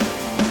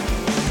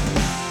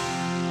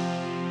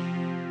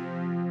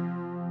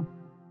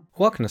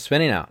Welcome to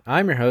Spinning Out.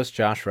 I'm your host,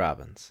 Josh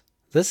Robbins.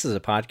 This is a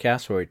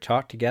podcast where we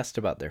talk to guests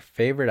about their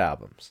favorite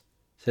albums.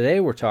 Today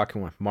we're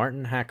talking with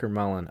Martin Hacker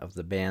Mullen of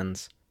the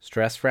bands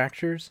Stress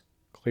Fractures,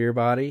 Clear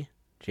Body,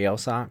 Jail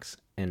Socks,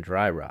 and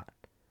Dry Rot.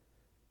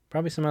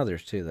 Probably some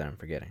others too that I'm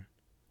forgetting.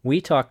 We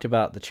talked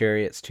about the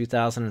Chariot's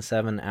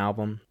 2007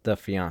 album, The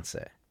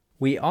Fiancé.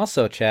 We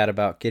also chat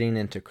about getting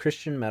into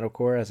Christian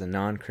metalcore as a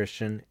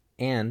non-Christian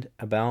and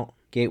about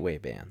gateway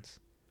bands.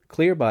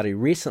 Clear Body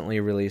recently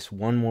released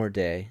One More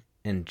Day,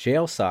 and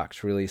Jail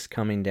Socks released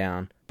Coming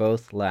Down,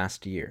 both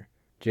last year.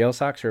 Jail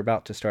Socks are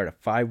about to start a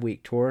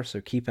 5-week tour,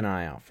 so keep an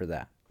eye out for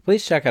that.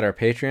 Please check out our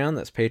Patreon.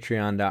 That's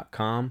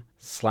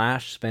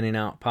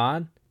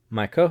patreon.com/spinningoutpod.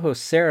 My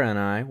co-host Sarah and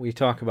I, we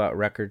talk about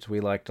records we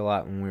liked a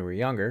lot when we were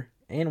younger,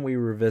 and we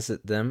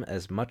revisit them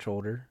as much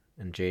older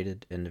and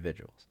jaded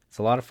individuals. It's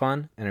a lot of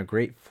fun and a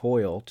great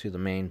foil to the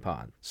main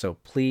pod. So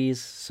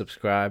please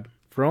subscribe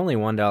for only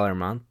 $1 a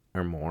month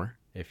or more.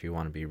 If you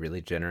want to be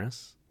really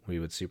generous, we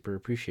would super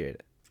appreciate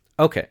it.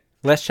 Okay,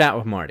 let's chat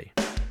with Marty.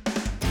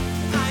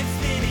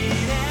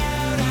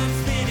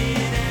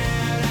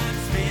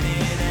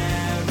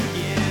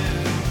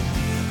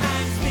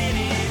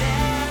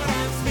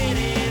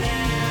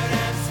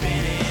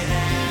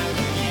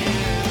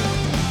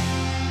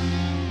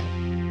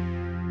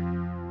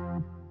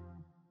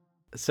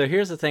 So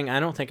here's the thing,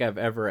 I don't think I've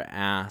ever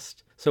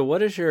asked. So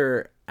what is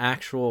your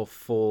actual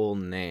full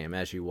name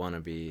as you want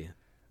to be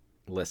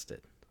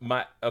listed?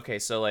 My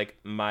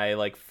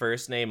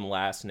first name,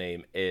 last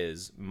name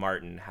is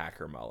Martin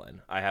Hacker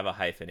Mullen. I have a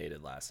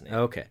hyphenated last name.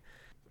 Okay.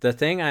 The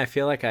thing I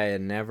feel like I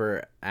had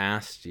never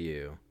asked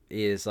you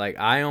is, like,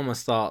 I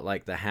almost thought,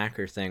 like, the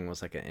hacker thing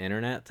was, like, an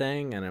internet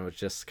thing, and it was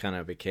just kind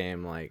of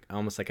became, like,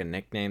 almost like a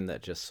nickname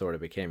that just sort of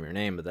became your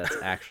name, but that's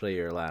actually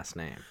your last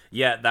name.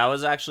 Yeah, that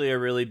was actually a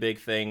really big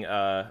thing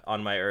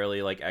on my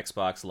early, like,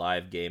 Xbox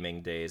Live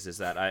gaming days, is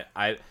that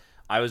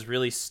I was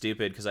really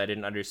stupid because I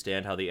didn't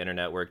understand how the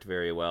internet worked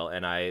very well,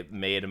 and I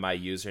made my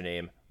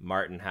username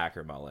Martin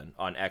Hacker Mullen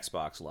on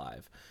Xbox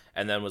Live,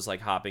 and then was,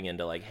 like, hopping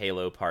into, like,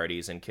 Halo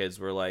parties, and kids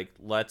were like,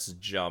 let's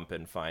jump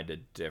and find a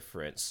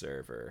different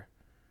server.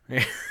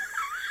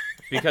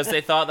 Because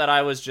they thought that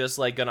I was just,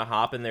 like, gonna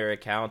hop in their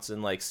accounts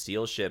and, like,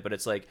 steal shit, but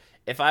it's like,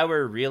 if I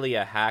were really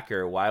a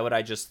hacker, why would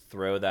I just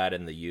throw that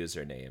in the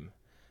username?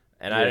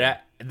 And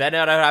then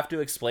I'd have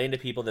to explain to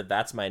people that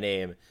that's my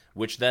name,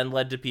 which then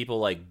led to people,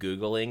 like,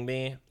 Googling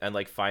me and,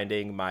 like,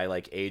 finding my,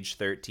 like, age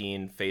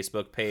 13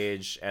 Facebook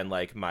page and,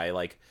 like, my,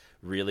 like,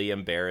 really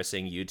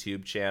embarrassing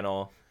YouTube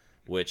channel,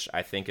 which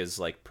I think is,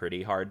 like,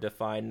 pretty hard to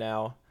find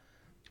now.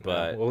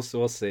 But we'll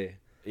see.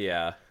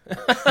 Yeah.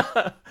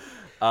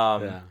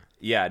 Yeah.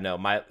 Yeah, no,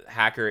 my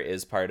hacker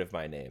is part of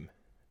my name.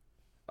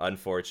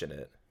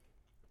 Unfortunate.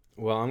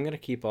 Well, I'm going to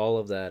keep all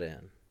of that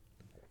in.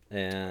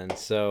 And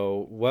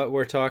so what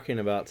we're talking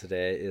about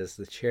today is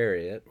The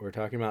Chariot. We're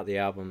talking about the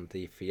album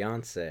The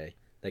Fiancé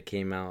that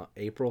came out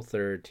April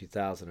 3rd,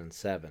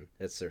 2007.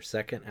 It's their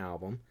second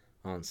album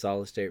on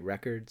Solid State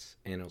Records,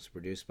 and it was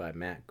produced by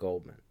Matt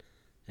Goldman.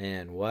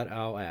 And what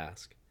I'll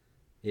ask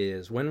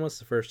is, when was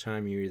the first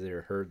time you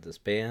either heard this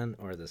band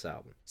or this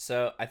album?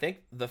 So I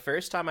think the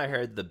first time I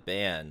heard the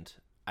band,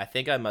 I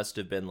think I must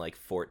have been like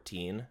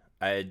 14.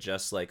 I had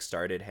just, like,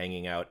 started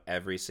hanging out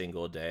every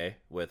single day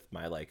with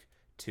my, like,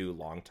 two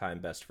longtime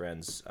best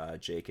friends,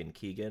 Jake and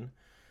Keegan,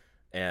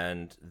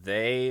 and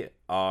they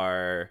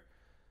are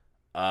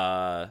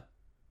a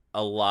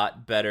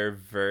lot better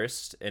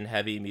versed in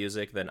heavy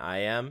music than I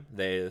am.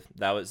 They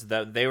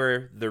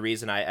were the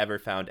reason I ever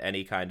found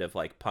any kind of,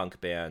 like, punk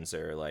bands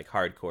or, like,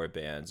 hardcore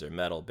bands or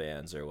metal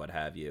bands or what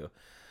have you.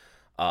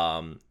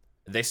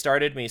 They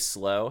started me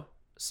slow,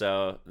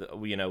 so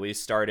we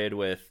started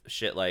with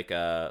shit like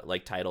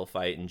Title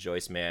Fight and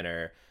Joyce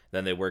Manor.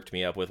 Then they worked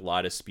me up with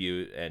La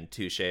Dispute and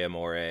Touche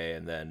Amore,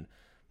 and then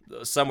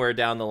somewhere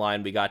down the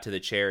line we got to the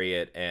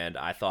Chariot, and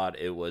I thought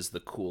it was the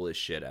coolest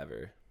shit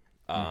ever.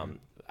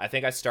 I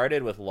think I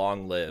started with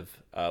Long Live,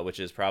 which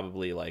is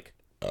probably, like,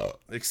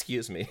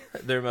 excuse me,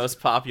 their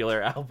most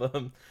popular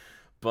album.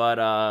 But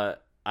I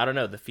don't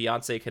know, The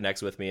Fiancé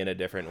connects with me in a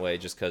different way,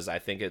 just because I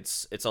think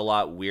it's a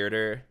lot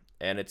weirder,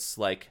 and it's,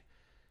 like,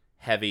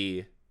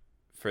 heavy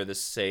for the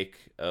sake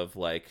of,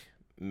 like,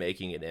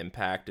 making an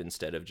impact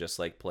instead of just,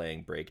 like,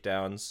 playing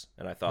breakdowns.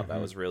 And I thought that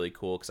was really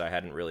cool because I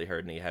hadn't really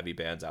heard any heavy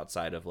bands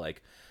outside of,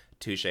 like,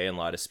 Touche and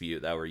La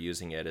Dispute that were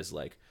using it as,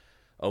 like,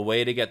 a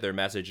way to get their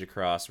message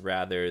across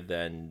rather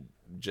than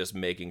just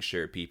making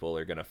sure people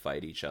are going to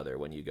fight each other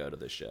when you go to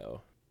the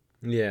show.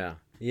 Yeah,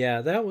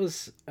 that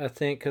was, I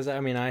think, because, I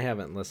mean, I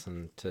haven't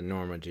listened to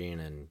Norma Jean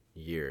in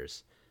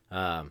years.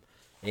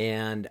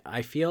 And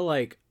I feel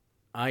like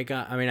I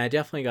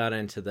definitely got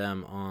into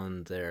them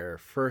on their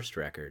first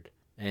record.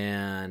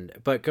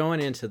 But going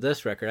into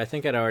this record, I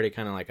think I'd already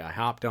kind of, like, I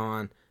hopped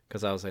on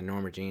because I was a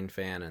Norma Jean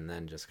fan, and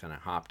then just kind of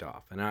hopped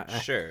off. And I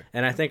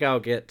think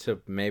I'll get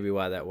to maybe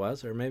why that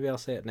was, or maybe I'll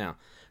say it now.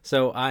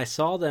 So I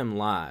saw them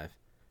live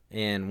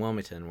in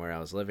Wilmington, where I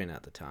was living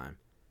at the time,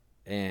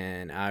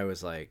 and I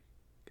was like,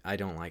 I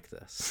don't like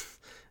this.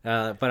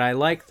 But I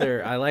like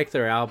their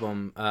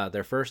album,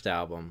 their first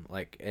album,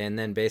 like, and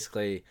then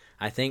basically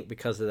I think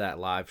because of that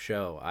live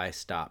show, I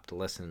stopped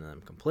listening to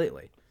them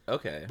completely.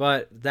 Okay.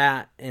 But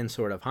that, in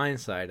sort of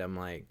hindsight, I'm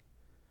like,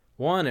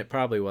 one, it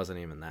probably wasn't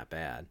even that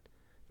bad.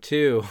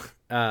 Two,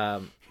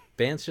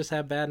 bands just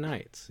have bad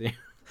nights.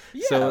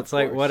 Yeah, So of it's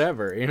like, course.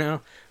 whatever.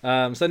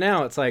 So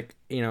now it's like,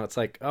 it's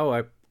like, oh,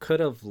 I could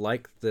have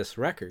liked this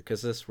record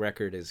because this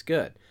record is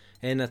good.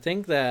 And the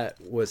thing that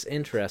was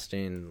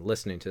interesting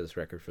listening to this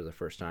record for the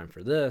first time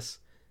for this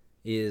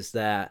is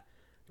that,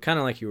 kind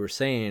of like you were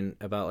saying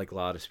about like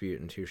La Dispute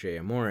and Touche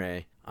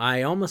Amore,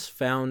 I almost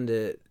found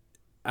it,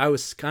 I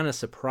was kind of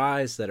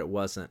surprised that it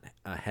wasn't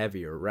a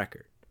heavier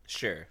record.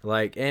 Sure.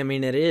 Like, I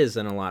mean, it is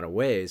in a lot of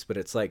ways, but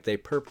it's like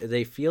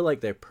they feel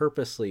like they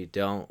purposely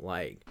don't,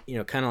 like,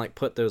 kind of like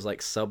put those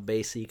like sub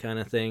bassy kind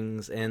of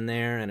things in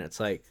there, and it's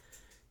like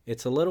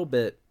it's a little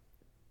bit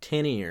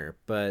tinnier,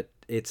 but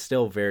it's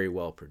still very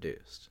well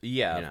produced.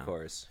 Yeah, of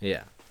course.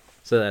 Yeah.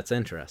 So that's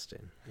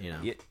interesting.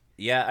 Yeah,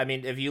 yeah. I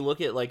mean, if you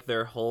look at like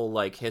their whole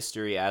like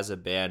history as a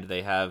band,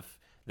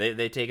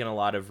 they've taken a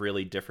lot of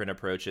really different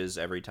approaches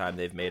every time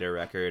they've made a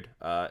record.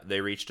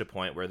 They reached a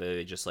point where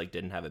they just like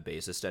didn't have a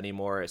bassist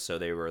anymore, so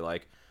they were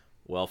like,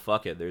 well,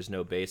 fuck it, there's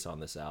no bass on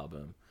this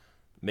album.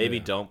 Maybe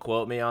don't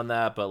quote me on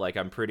that, but like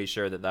I'm pretty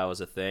sure that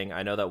was a thing.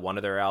 I know that one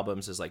of their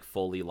albums is like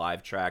fully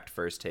live tracked,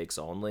 first takes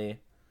only.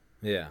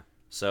 Yeah.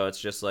 So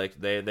it's just like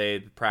they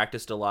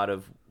practiced a lot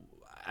of,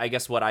 I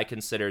guess, what I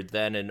considered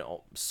then and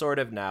sort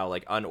of now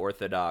like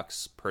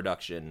unorthodox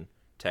production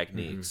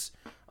techniques.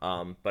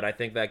 But I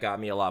think that got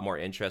me a lot more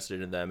interested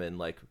in them. And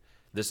like,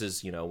 this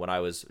is, when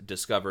I was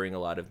discovering a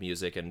lot of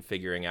music and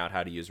figuring out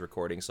how to use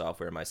recording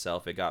software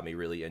myself, it got me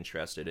really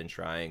interested in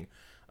trying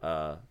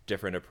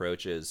different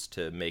approaches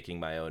to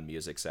making my own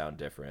music sound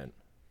different.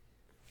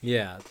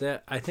 Yeah,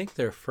 I think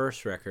their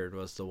first record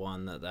was the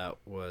one that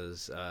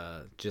was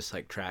just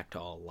like tracked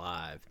all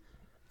live.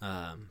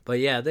 But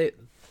yeah, they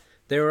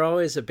were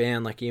always a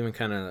band, like, even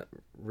kind of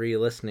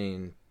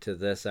re-listening to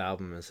this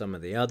album and some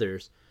of the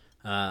others.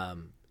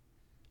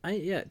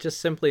 Just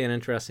simply an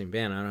interesting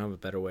band. I don't have a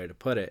better way to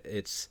put it.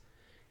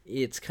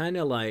 It's kind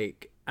of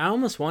like, I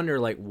almost wonder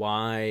like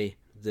why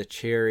the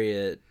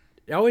Chariot.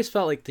 I always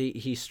felt like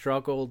he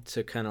struggled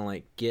to kind of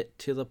like get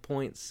to the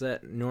points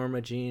that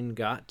Norma Jean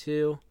got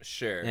to.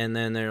 Sure. And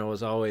then there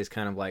was always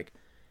kind of like,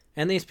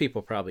 and these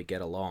people probably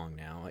get along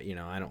now.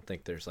 I don't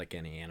think there's like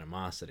any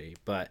animosity,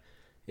 but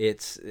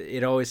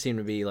it always seemed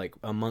to be like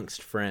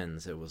amongst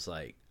friends. It was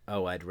like,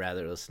 oh, I'd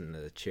rather listen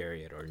to the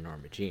Chariot or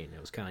Norma Jean.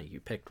 It was kind of,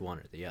 you picked one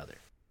or the other.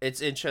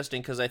 It's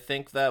interesting because I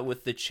think that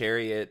with the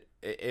Chariot,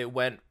 it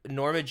went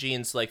Norma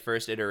Jean's like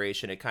first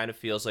iteration. It kind of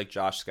feels like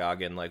Josh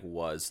Scogin like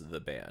was the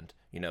band.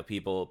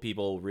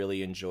 People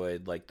really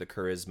enjoyed like the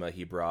charisma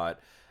he brought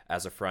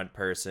as a front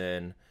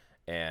person,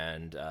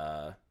 and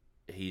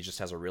he just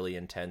has a really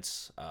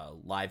intense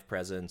live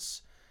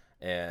presence.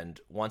 And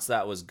once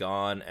that was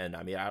gone, and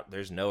I mean,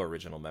 there's no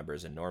original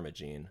members in Norma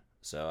Jean,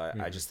 so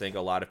I just think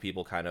a lot of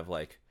people kind of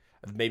like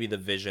maybe the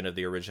vision of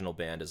the original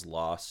band is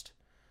lost.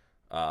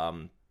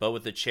 But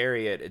with the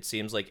Chariot, it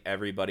seems like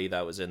everybody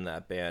that was in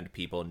that band,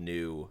 people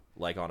knew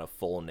like on a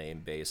full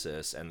name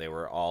basis, and they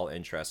were all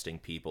interesting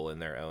people in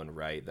their own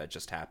right that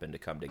just happened to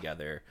come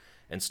together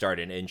and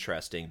start an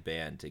interesting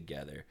band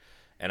together.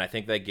 And I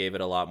think that gave it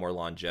a lot more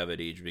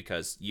longevity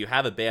because you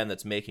have a band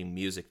that's making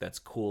music that's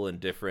cool and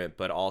different,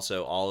 but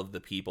also all of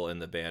the people in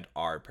the band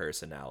are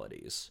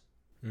personalities.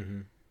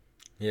 Mm-hmm.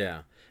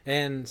 Yeah.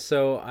 And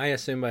so I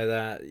assume by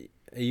that,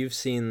 you've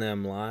seen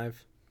them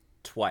live?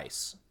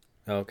 Twice.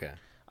 Okay.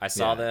 I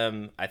saw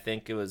them, I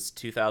think it was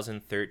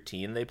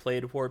 2013 they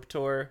played Warped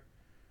Tour.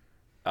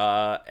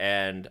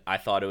 And I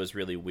thought it was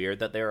really weird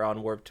that they were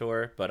on Warped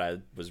Tour, but I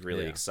was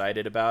really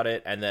excited about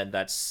it. And then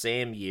that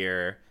same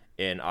year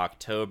in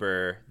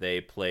October, they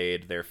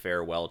played their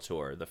farewell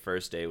tour. The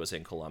first day was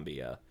in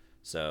Colombia.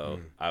 So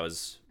I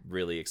was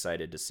really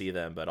excited to see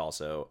them, but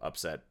also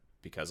upset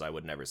because I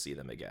would never see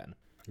them again.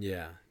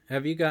 Yeah.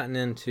 Have you gotten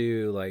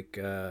into like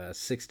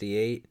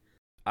 68?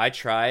 I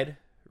tried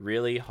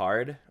really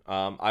hard.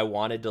 I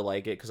wanted to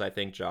like it because I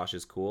think Josh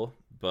is cool,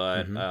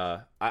 but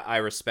I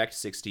respect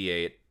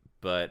 68,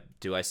 but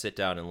do I sit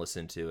down and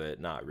listen to it?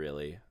 Not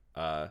really.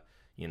 I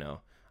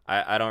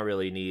don't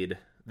really need,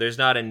 there's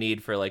not a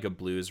need for like a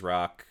blues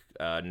rock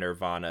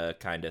Nirvana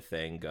kind of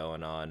thing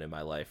going on in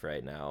my life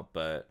right now,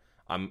 but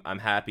I'm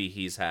happy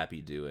he's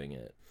happy doing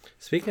it.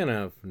 Speaking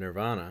of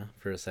Nirvana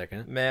for a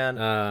second,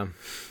 man.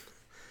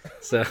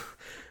 So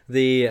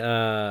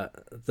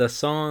the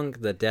song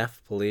 "The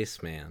Deaf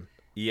Policeman,"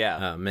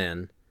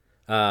 men,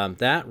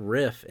 that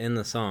riff in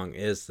the song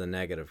is the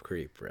Negative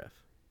Creep riff.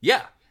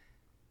 Yeah.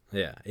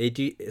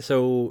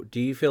 So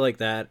do you feel like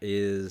that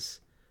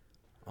is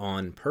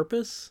on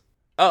purpose?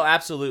 Oh,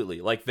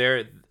 absolutely. Like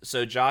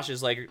so Josh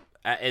is like,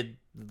 at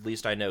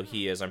least I know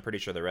he is. I'm pretty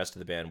sure the rest of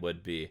the band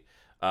would be.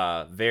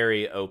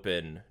 Very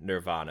open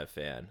Nirvana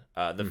fan.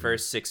 The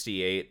first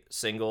 68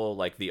 single,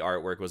 like the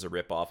artwork was a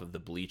ripoff of the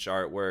Bleach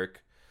artwork.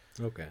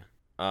 Okay.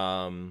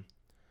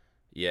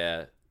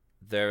 Yeah,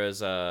 there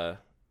was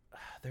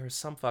there was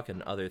some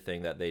fucking other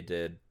thing that they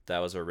did that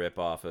was a rip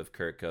off of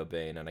Kurt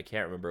Cobain, and I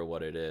can't remember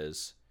what it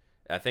is.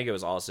 I think it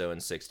was also in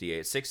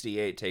 68.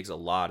 68 takes a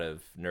lot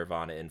of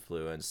Nirvana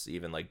influence,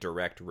 even like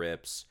direct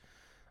rips.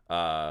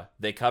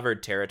 They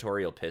covered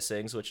Territorial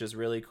Pissings, which is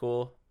really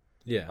cool.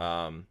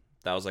 Yeah.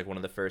 That was like one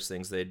of the first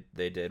things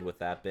they did with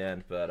that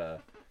band.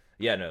 But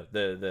yeah, no,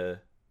 the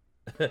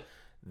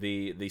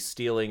the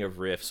stealing of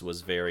riffs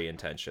was very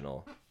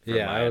intentional.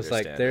 Yeah, I was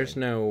like, there's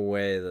no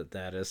way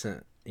that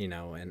isn't,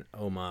 an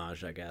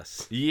homage, I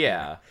guess.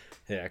 Yeah.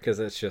 Yeah, because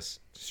it's just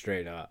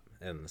straight up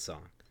in the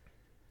song.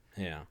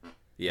 Yeah.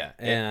 Yeah.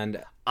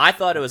 And I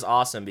thought it was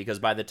awesome because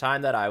by the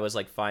time that I was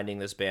like finding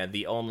this band,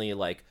 the only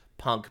like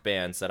punk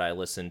bands that I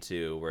listened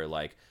to were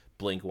like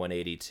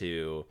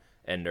Blink-182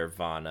 and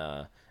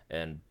Nirvana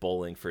and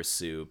Bowling for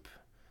Soup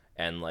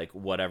and like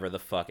whatever the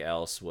fuck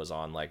else was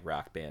on like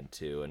Rock Band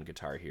 2 and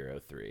Guitar Hero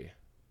 3.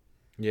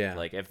 Yeah.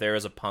 Like if there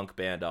was a punk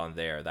band on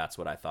there, that's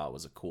what I thought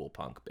was a cool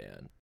punk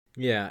band.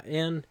 Yeah,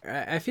 and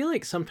I feel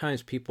like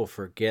sometimes people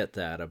forget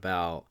that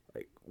about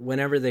like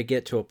whenever they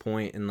get to a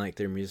point in like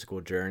their musical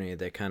journey,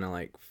 they kind of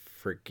like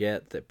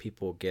forget that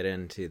people get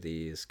into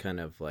these kind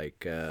of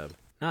like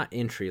not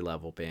entry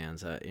level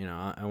bands. I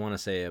want to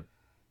say a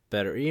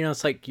better.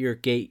 It's like your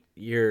what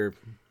Gateway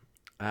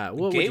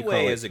would you call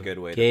it? is a good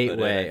way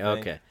Gateway, to put it.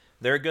 Okay.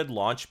 They're a good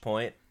launch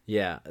point.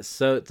 Yeah,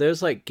 so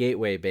there's like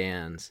gateway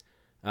bands.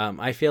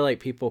 I feel like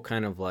people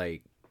kind of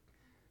like,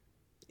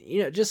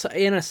 just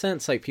in a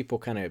sense, like people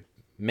kind of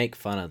make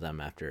fun of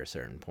them after a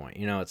certain point.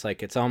 It's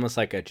like, it's almost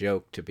like a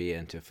joke to be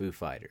into Foo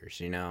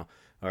Fighters,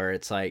 or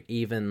it's like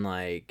even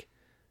like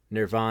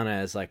Nirvana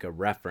as like a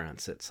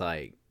reference. It's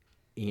like,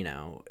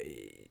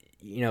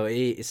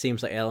 it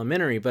seems like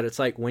elementary, but it's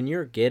like when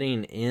you're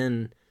getting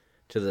in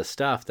to the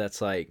stuff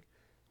that's like,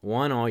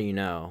 one, all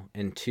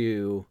and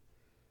two,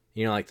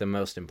 like the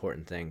most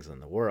important things in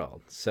the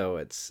world. So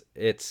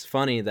it's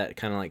funny that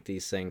kind of like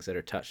these things that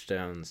are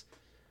touchstones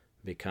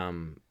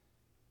become,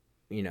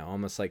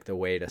 almost like the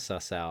way to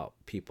suss out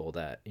people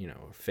that,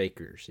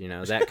 fakers,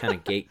 that kind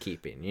of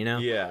gatekeeping,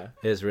 Yeah.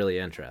 is really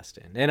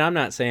interesting. And I'm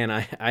not saying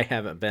I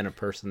haven't been a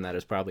person that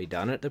has probably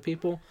done it to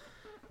people,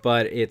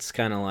 but it's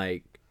kind of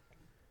like,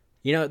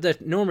 the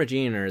Norma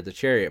Jean or the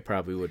Chariot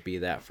probably would be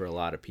that for a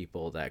lot of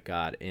people that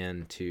got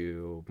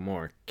into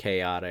more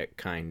chaotic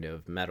kind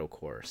of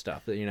metalcore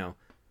stuff.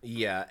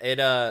 Yeah,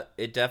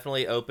 it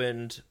definitely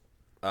opened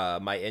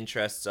my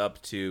interests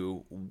up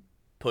to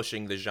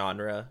pushing the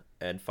genre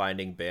and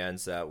finding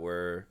bands that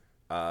were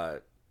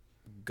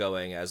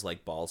going as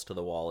like balls to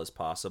the wall as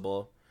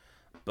possible.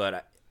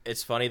 But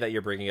it's funny that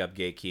you're bringing up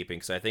gatekeeping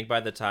because I think by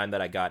the time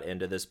that I got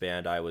into this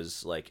band, I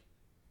was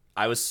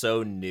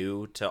so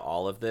new to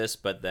all of this,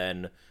 but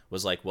then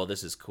was like, well,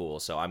 this is cool,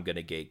 so I'm going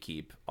to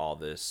gatekeep all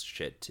this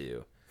shit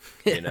too.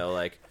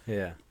 Like,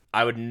 yeah.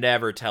 I would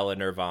never tell a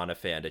Nirvana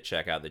fan to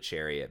check out The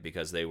Chariot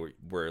because they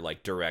were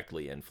like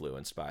directly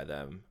influenced by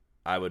them.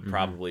 I would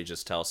probably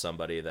just tell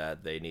somebody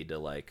that they need to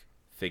like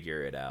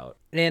figure it out.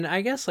 And I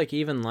guess like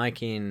even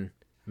liking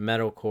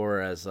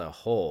metalcore as a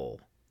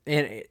whole,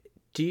 and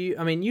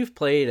you've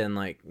played in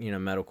like,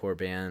 metalcore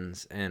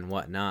bands and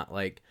whatnot,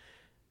 like,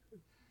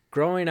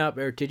 growing up,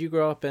 or did you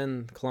grow up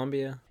in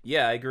Columbia?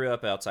 Yeah, I grew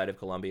up outside of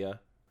Columbia.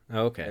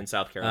 Oh, okay. In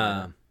South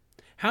Carolina.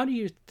 How do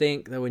you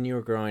think that when you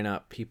were growing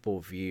up,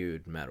 people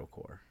viewed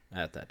metalcore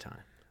at that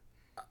time?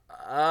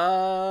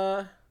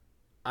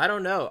 I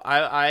don't know.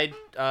 I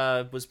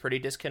was pretty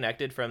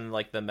disconnected from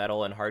like the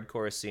metal and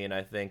hardcore scene,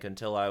 I think,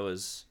 until I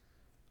was,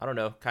 I don't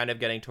know, kind of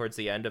getting towards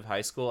the end of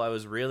high school. I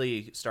was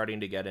really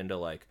starting to get into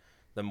like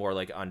the more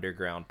like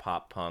underground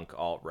pop punk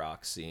alt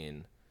rock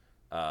scene.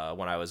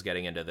 When I was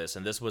getting into this,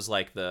 and this was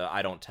like the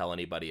I don't tell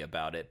anybody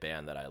about it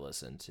band that I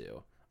listened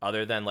to.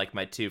 Other than like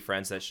my two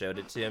friends that showed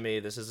it to me,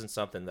 this isn't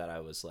something that I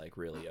was like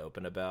really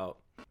open about,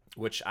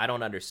 which I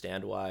don't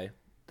understand why.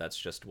 That's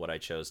just what I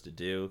chose to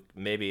do.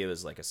 Maybe it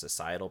was like a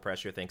societal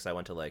pressure thing, because I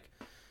went to like,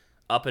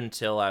 up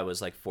until I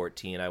was like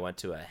 14, I went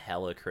to a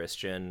hella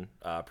Christian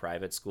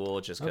private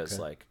school just because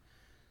like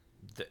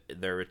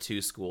there were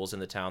two schools in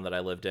the town that I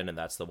lived in, and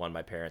that's the one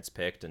my parents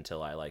picked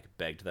until I like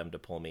begged them to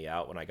pull me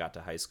out when I got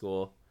to high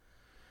school.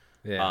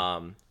 Yeah.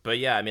 But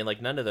yeah, I mean,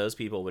 like none of those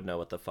people would know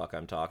what the fuck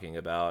I'm talking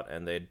about,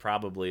 and they'd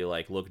probably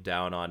like look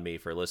down on me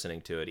for listening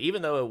to it,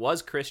 even though it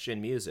was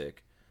Christian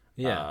music.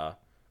 Yeah.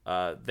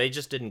 They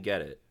just didn't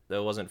get it.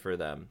 That wasn't for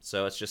them.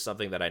 So it's just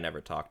something that I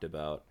never talked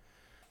about.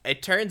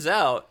 It turns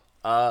out,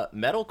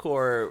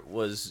 metalcore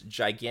was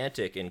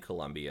gigantic in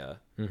Columbia.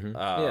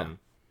 Yeah.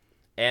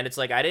 And it's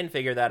like I didn't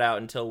figure that out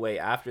until way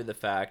after the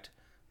fact.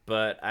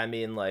 But I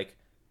mean, like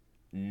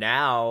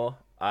now.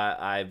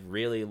 I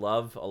really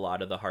love a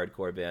lot of the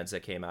hardcore bands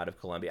that came out of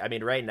Columbia. I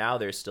mean, right now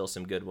there's still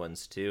some good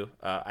ones too.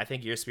 I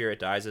think Your Spirit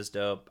Dies is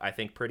dope. I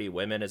think Pretty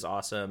Women is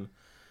awesome.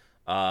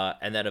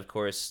 And then of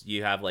course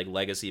you have like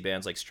legacy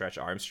bands like Stretch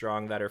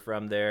Armstrong that are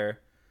from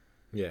there.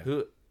 Yeah.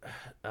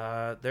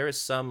 There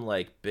is some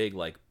like big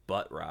like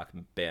butt rock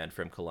band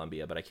from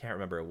Columbia, but I can't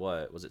remember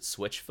what. Was it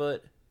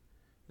Switchfoot?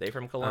 They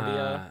from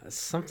Columbia?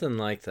 Something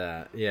like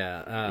that.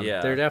 Yeah.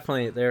 Yeah. There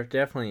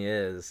definitely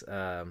is.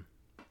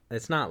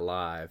 It's not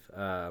live.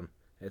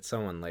 It's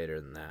someone later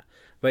than that.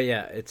 But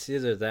yeah, it's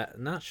either that,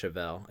 not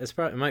Chevelle.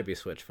 It might be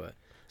Switchfoot.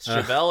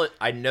 Chevelle,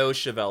 I know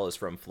Chevelle is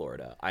from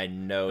Florida. I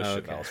know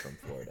Okay. Chevelle's from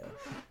Florida.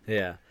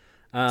 Yeah.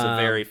 It's a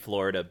very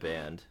Florida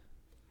band.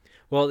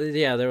 Well,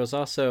 yeah, there was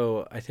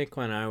also, I think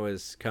when I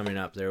was coming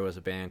up, there was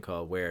a band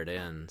called Where It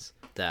Ends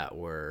that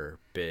were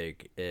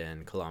big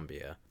in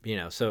Colombia.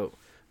 So,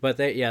 but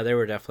they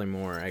were definitely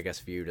more, I guess,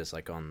 viewed as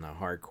like on the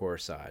hardcore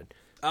side.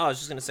 Oh, I was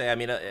just gonna say. I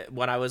mean,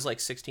 when I was like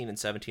 16 and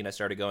 17, I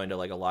started going to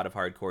like a lot of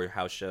hardcore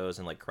house shows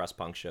and like crust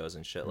punk shows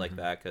and shit like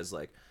that, because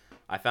like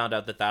I found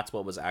out that that's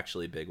what was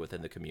actually big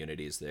within the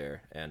communities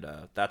there, and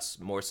that's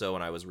more so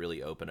when I was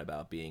really open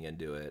about being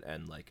into it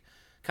and like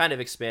kind of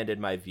expanded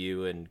my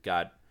view and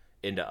got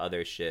into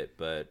other shit.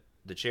 But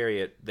the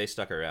Chariot, they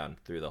stuck around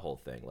through the whole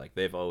thing. Like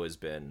they've always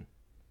been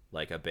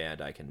like a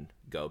band I can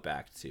go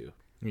back to.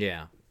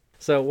 Yeah.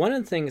 So one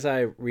of the things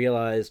I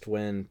realized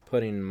when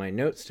putting my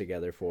notes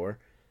together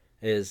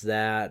is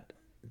that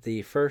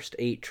the first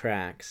 8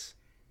 tracks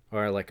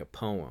are like a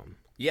poem.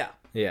 Yeah.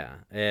 Yeah,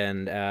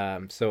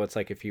 and so it's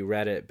like if you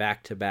read it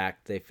back to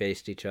back, they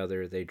faced each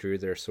other, they drew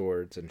their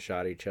swords and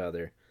shot each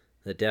other.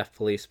 The deaf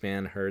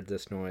policeman heard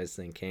this noise,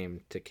 then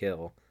came to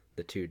kill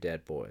the 2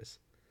 dead boys.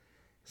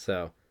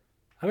 So,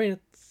 I mean,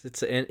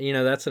 it's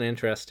that's an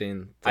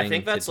interesting thing. I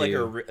think that's to like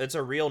do. it's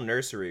a real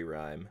nursery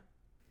rhyme.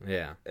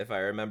 Yeah. If I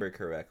remember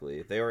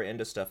correctly, they were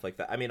into stuff like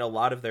that. I mean, a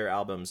lot of their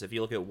albums, if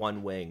you look at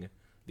One Wing,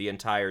 the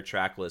entire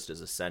track list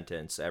is a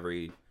sentence.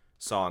 Every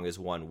song is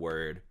one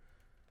word.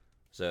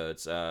 So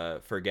it's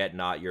forget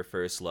not your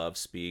first love,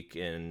 speak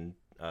in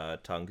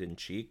tongue in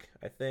cheek,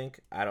 I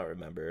think. I don't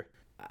remember.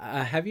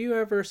 Have you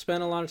ever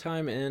spent a lot of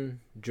time in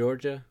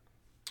Georgia?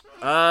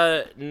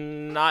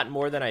 Not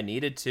more than I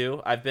needed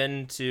to. I've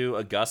been to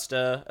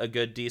Augusta a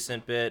good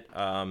decent bit,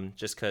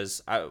 just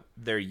because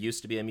there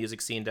used to be a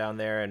music scene down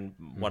there, and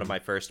one of my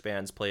first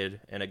bands played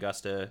in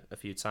Augusta a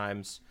few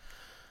times.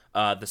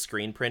 The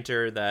screen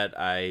printer that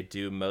I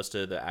do most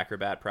of the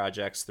Acrobat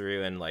projects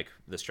through and like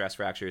the Stress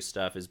Fractures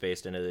stuff is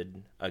based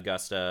in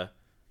Augusta.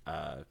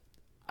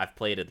 I've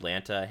played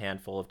Atlanta a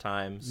handful of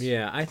times.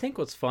 Yeah, I think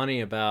what's funny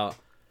about,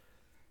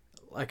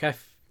 like, I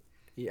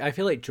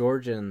feel like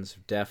Georgians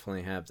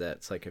definitely have that.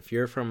 It's like if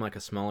you're from like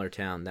a smaller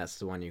town, that's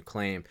the one you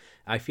claim.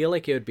 I feel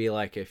like it would be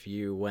like if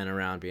you went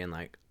around being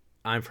like,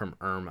 I'm from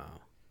Irmo.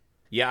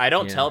 Yeah, I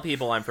don't tell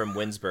people I'm from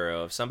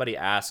Winsboro. If somebody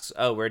asks,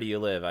 oh, where do you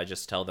live? I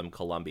just tell them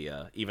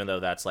Columbia, even though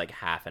that's like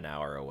half an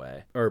hour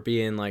away. Or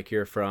being like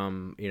you're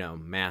from,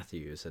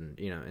 Matthews, and,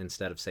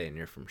 instead of saying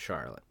you're from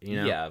Charlotte,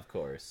 Yeah, of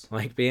course.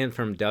 Like being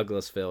from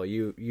Douglasville,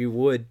 you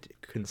would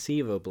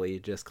conceivably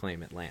just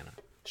claim Atlanta.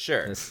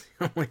 Sure. That's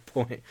the only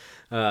point.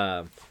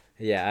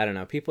 Yeah, I don't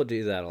know. People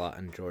do that a lot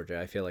in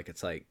Georgia. I feel like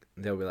it's like,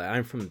 they'll be like,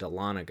 I'm from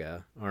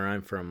Dahlonega, or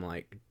I'm from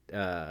like,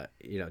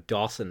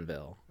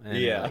 Dawsonville.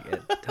 And like,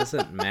 it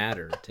doesn't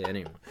matter to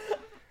anyone,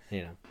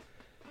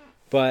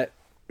 But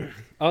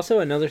also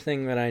another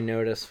thing that I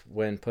noticed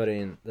when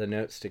putting the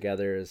notes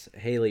together is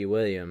Hayley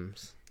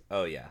Williams.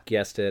 Oh, yeah.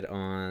 Guested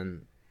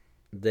on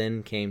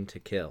Then Came to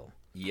Kill.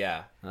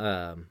 Yeah.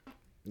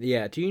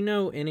 Yeah, do you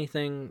know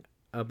anything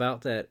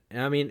about that?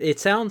 I mean,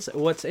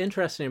 what's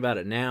interesting about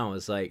it now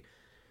is like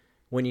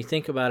when you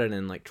think about it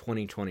in like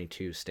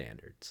 2022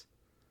 standards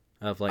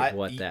of like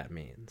what that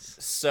means.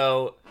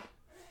 So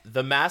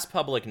the mass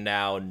public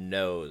now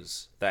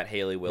knows that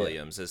Hayley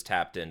Williams is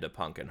tapped into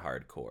punk and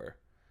hardcore.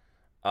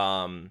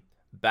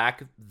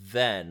 Back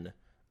then,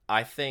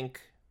 I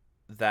think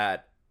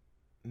that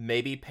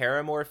maybe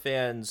Paramore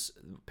fans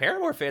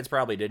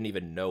probably didn't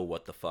even know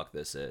what the fuck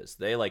this is.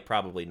 They like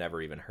probably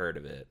never even heard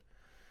of it.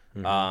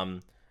 Mm-hmm.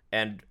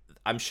 And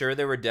I'm sure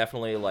there were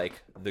definitely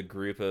like the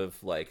group of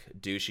like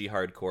douchey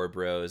hardcore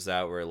bros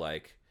that were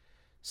like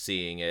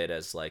seeing it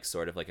as like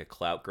sort of like a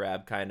clout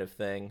grab kind of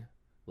thing.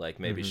 Like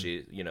maybe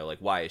she, like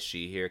why is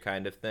she here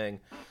kind of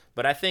thing.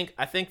 But I think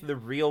the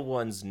real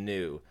ones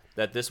knew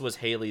that this was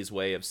Hayley's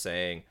way of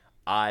saying,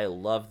 I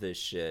love this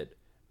shit,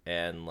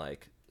 and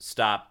like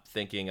stop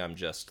thinking I'm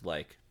just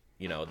like,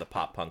 the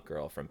pop punk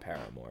girl from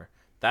Paramore.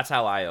 That's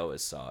how I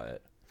always saw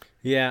it.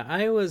 Yeah,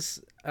 I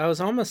was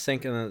almost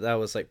thinking that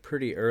was like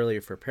pretty early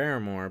for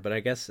Paramore, but I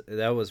guess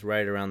that was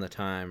right around the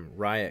time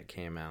Riot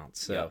came out.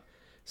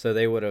 So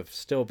they would have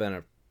still been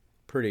a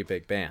pretty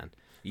big band.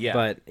 Yeah.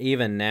 But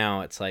even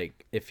now, it's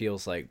like, it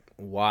feels like,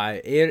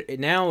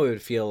 now it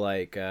would feel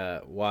like,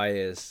 why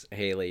is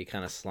Hayley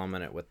kind of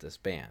slumming it with this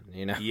band,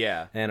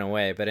 Yeah. In a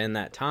way. But in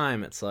that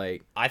time, it's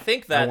like, I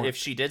think that if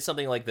she did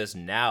something like this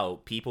now,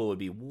 people would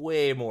be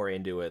way more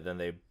into it than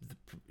they,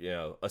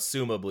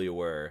 assumably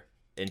were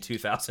in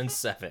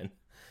 2007.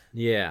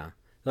 Yeah.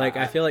 Like,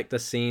 I feel like the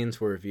scenes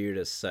were viewed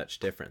as such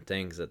different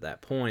things at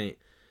that point.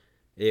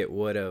 It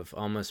would have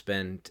almost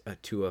been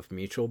to of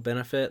mutual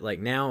benefit. Like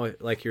now,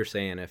 like you're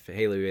saying, if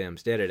Hayley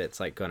Williams did it,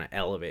 it's like going to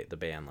elevate the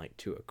band like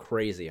to a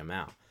crazy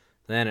amount.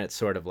 Then it's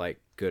sort of like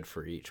good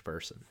for each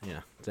person,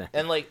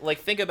 And like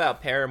think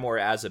about Paramore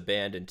as a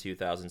band in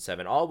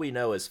 2007. All we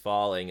know is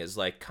Falling is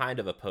like kind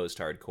of a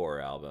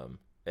post-hardcore album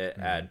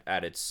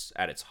at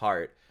its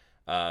heart.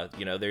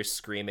 There's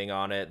screaming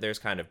on it. There's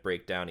kind of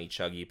breakdowny,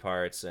 chuggy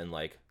parts, and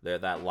like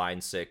that line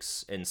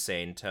 6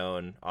 insane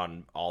tone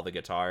on all the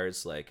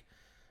guitars. Like,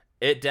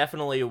 it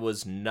definitely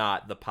was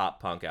not the pop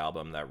punk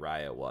album that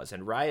Riot was,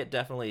 and Riot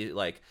definitely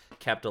like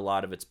kept a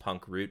lot of its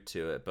punk root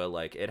to it, but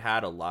like it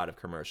had a lot of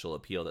commercial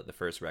appeal that the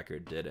first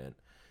record didn't.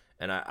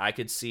 And I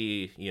could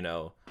see,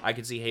 I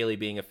could see Haley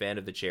being a fan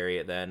of the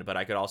Chariot then, but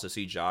I could also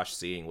see Josh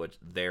seeing what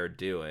they're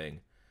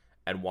doing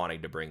and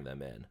wanting to bring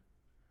them in.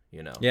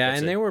 Yeah,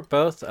 and they were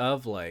both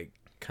of like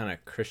kind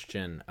of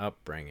Christian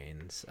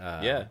upbringings.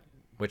 Yeah,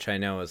 which I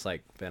know has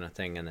like been a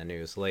thing in the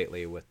news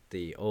lately with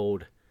the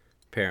old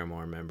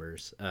Paramore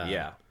members.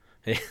 Yeah,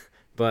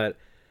 but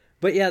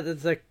yeah,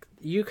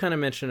 you kind of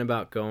mentioned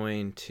about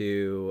going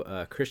to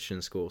a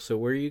Christian school. So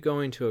were you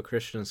going to a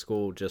Christian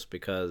school just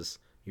because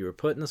you were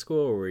put in the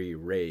school, or were you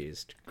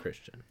raised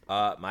Christian?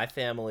 My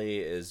family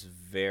is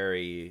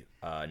very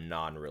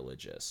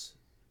non-religious.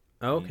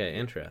 Okay,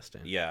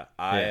 interesting. Yeah,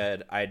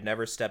 I'd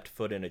never stepped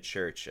foot in a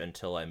church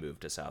until I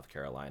moved to South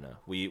Carolina.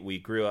 We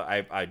grew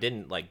up. I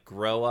didn't like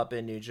grow up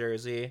in New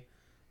Jersey,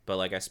 but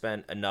like I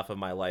spent enough of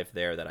my life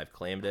there that I've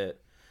claimed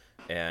it.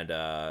 And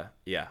I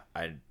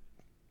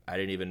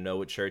didn't even know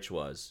what church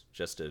was,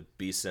 just to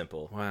be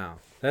simple. Wow,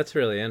 that's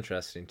really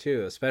interesting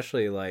too,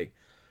 especially like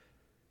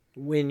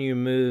when you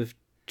moved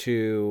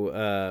to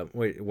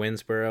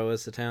Winsboro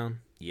is the town.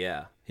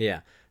 Yeah.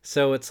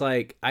 So it's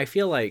like I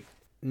feel like,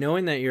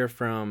 knowing that you're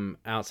from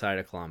outside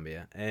of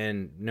Columbia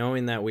and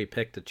knowing that we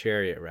picked a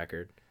Chariot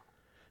record,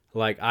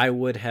 like I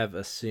would have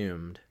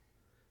assumed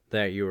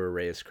that you were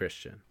raised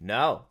Christian.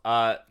 No.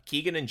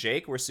 Keegan and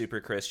Jake were super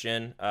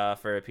Christian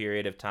for a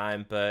period of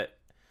time, but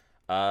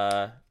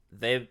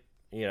they,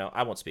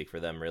 I won't speak for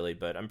them really,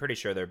 but I'm pretty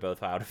sure they're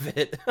both out of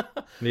it.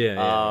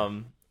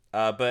 Yeah.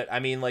 But I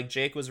mean, like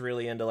Jake was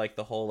really into like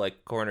the whole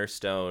like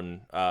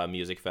Cornerstone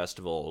music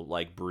festival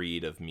like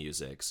breed of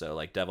music. So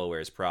like Devil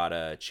Wears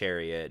Prada,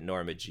 Chariot,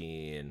 Norma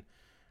Jean.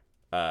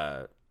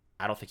 I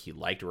don't think he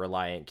liked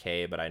Reliant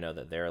K, but I know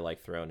that they're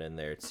like thrown in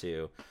there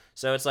too.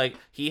 So it's like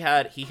he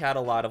had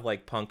a lot of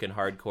like punk and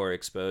hardcore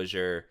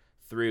exposure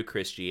through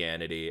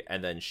Christianity,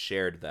 and then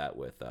shared that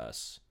with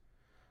us.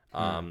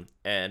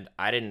 And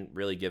I didn't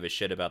really give a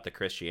shit about the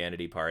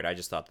Christianity part. I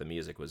just thought the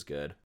music was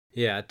good.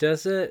 Yeah.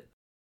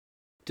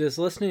 Does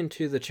listening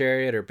to the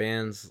Chariot or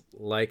bands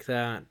like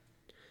that,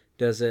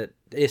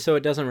 so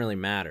it doesn't really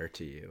matter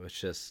to you? It's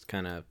just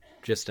kind of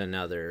just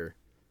another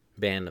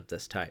band of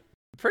this type.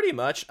 Pretty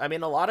much. I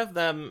mean, a lot of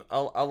them,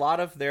 a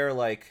lot of their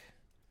like,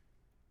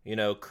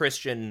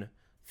 Christian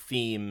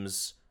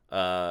themes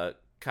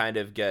kind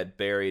of get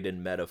buried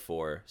in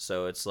metaphor.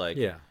 So it's like,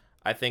 yeah,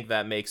 I think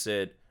that makes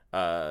it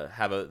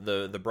have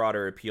the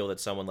broader appeal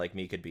that someone like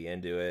me could be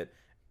into it.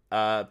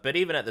 But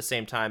even at the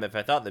same time, if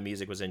I thought the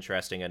music was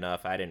interesting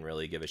enough, I didn't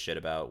really give a shit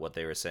about what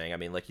they were saying. I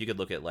mean, like you could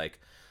look at like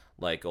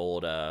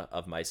old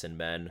Of Mice and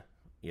Men,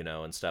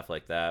 and stuff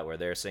like that, where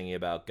they're singing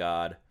about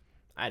God.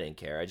 I didn't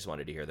care. I just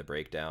wanted to hear the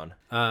breakdown.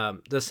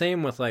 The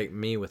same with like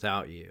Me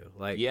Without You.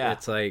 Like, yeah.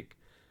 It's like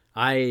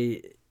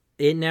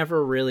it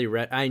never really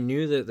I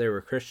knew that they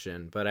were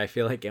Christian, but I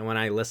feel like when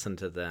I listen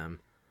to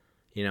them,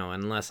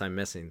 unless I'm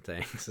missing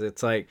things,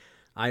 it's like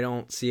I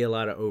don't see a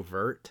lot of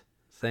overt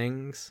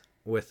things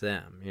with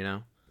them,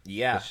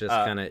 Yeah, it's just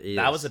kind of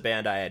that was a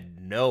band I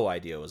had no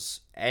idea was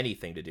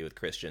anything to do with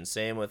Christian.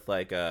 Same with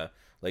like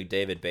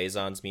David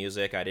Bazan's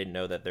music. I didn't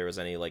know that there was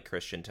any like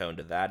Christian tone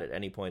to that at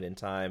any point in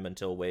time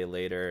until way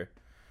later.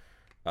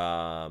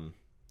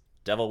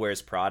 Devil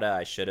Wears Prada,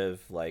 I should have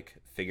like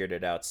figured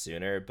it out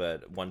sooner,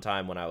 but one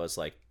time when I was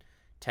like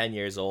 10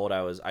 years old,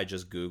 I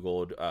just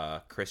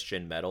Googled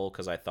Christian metal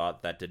because I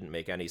thought that didn't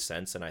make any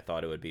sense and I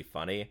thought it would be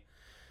funny.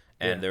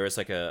 And there was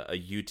like a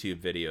YouTube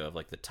video of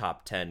like the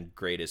top 10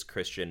 greatest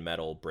Christian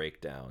metal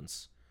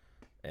breakdowns.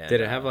 And,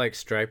 did it have like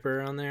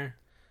Stryper on there?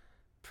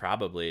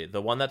 Probably. The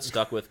one that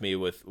stuck with me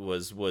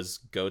was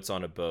Goats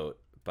on a Boat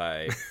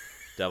by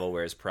Devil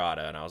Wears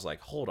Prada. And I was like,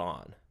 hold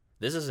on.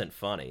 This isn't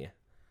funny.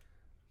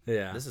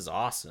 Yeah. This is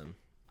awesome.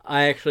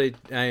 I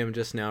am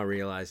just now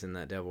realizing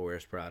that Devil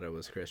Wears Prada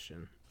was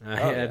Christian. I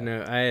had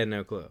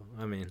no clue.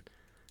 I mean,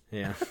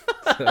 yeah.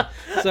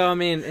 So I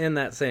mean, in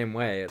that same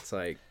way, it's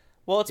like,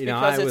 well, it's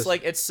because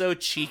like it's so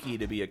cheeky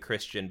to be a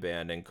Christian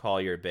band and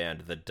call your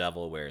band The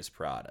Devil Wears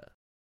Prada.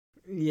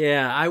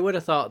 Yeah, I would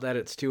have thought that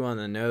it's too on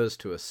the nose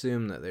to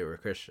assume that they were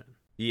Christian.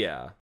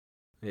 Yeah.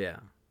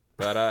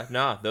 But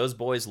nah, those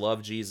boys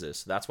love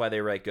Jesus. That's why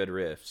they write good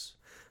riffs.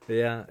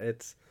 Yeah,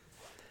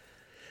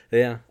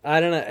 I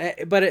don't know,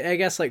 but I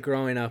guess like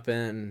growing up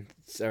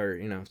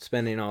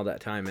spending all that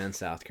time in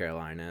South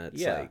Carolina,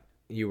 it's like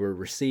you were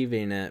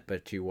receiving it,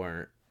 but you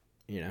weren't.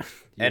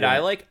 And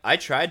I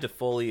tried to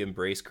fully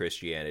embrace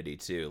Christianity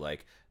too.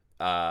 Like,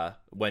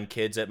 when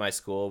kids at my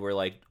school were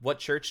like, "What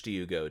church do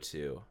you go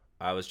to?"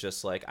 I was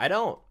just like, "I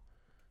don't."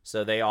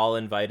 So they all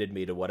invited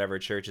me to whatever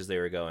churches they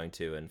were going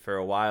to, and for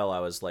a while I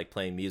was like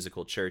playing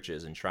musical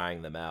churches and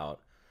trying them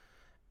out.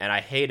 And I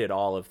hated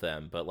all of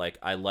them, but like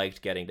I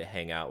liked getting to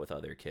hang out with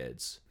other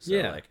kids. So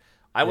like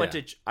I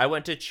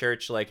went to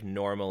church like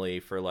normally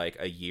for like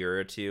a year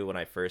or two when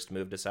I first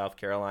moved to South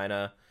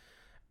Carolina,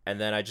 and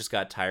then I just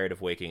got tired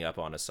of waking up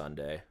on a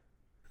Sunday.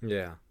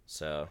 Yeah.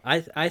 So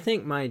I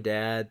think my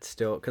dad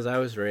still, because I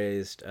was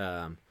raised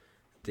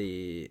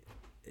the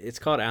it's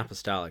called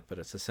apostolic, but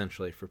it's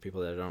essentially, for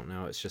people that don't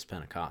know, it's just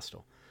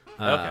Pentecostal.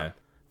 Okay.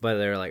 But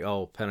they're like,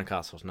 oh,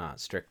 Pentecostal's not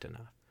strict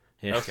enough.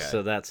 You know? Okay.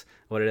 So that's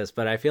what it is.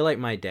 But I feel like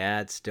my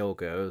dad still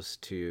goes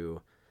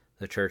to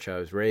the church I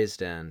was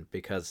raised in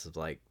because of,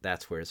 like,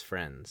 that's where his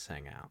friends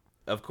hang out.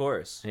 Of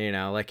course. You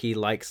know, like, he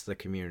likes the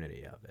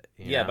community of it.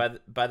 Yeah,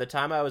 by the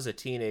time I was a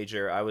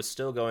teenager, I was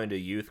still going to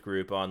youth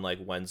group on like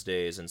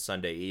Wednesdays and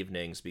Sunday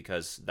evenings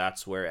because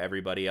that's where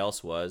everybody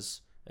else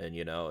was. And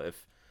you know,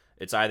 if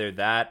it's either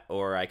that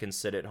or I can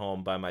sit at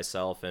home by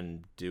myself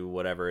and do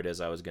whatever it is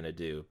I was going to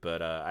do.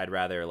 But I'd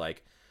rather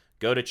like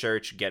go to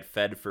church, get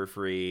fed for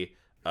free,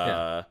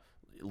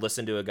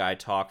 listen to a guy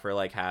talk for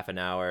like half an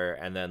hour,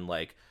 and then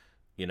like,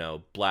 you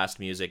know, blast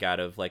music out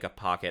of like a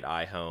pocket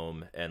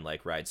iHome and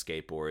like ride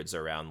skateboards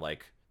around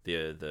like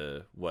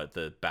the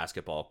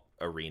basketball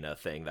arena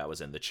thing that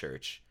was in the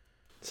church.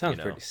 Sounds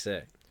pretty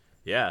sick.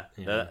 Yeah,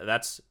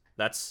 that's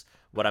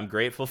what I'm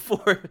grateful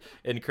for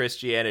in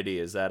Christianity,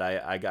 is that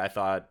I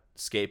thought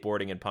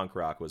skateboarding and punk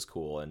rock was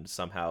cool, and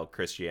somehow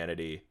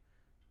Christianity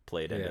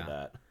played into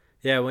that.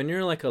 Yeah, when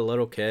you're like a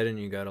little kid and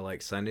you go to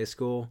like Sunday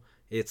school,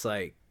 it's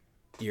like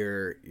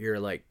you're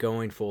like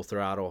going full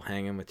throttle,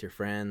 hanging with your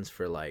friends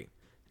for like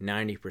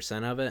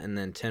 90% of it, and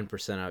then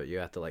 10% of it you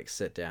have to like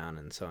sit down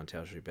and someone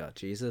tells you about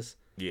Jesus.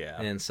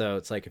 Yeah. And so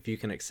it's like, if you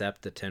can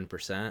accept the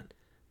 10%,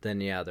 then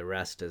yeah, the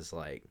rest is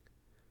like,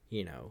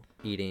 you know,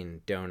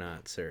 eating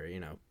donuts or, you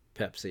know,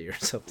 Pepsi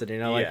or something, you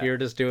know, like you're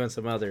just doing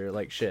some other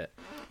like shit,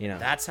 you know.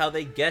 That's how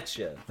they get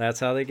you. That's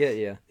how they get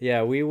you.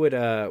 Yeah, we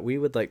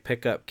would like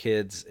pick up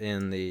kids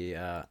in the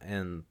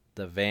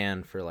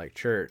van for like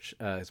church,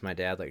 as my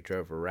dad like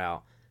drove a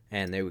route,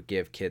 and they would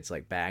give kids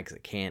like bags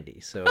of candy.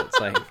 So it's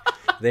like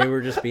they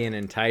were just being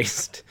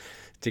enticed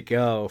to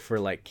go for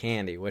like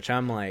candy, which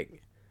I'm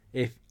like,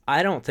 if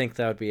I don't think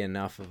that would be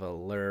enough of a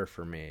lure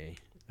for me.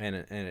 And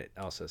it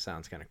also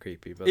sounds kind of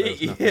creepy, but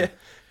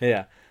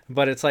yeah.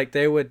 But it's like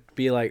they would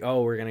be like,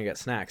 oh, we're gonna get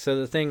snacks. So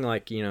the thing,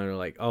 like, you know,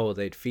 like, oh,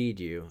 they'd feed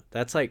you.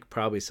 That's like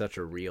probably such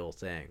a real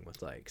thing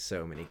with like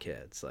so many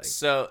kids. Like,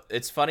 so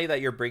it's funny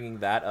that you're bringing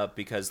that up,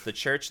 because the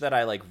church that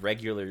I like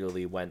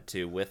regularly went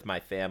to with my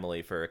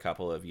family for a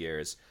couple of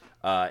years,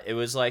 it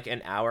was like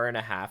an hour and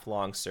a half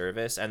long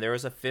service, and there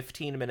was a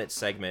 15-minute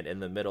segment in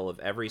the middle of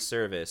every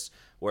service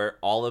where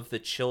all of the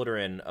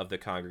children of the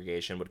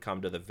congregation would come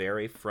to the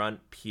very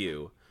front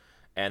pew,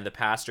 and the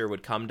pastor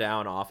would come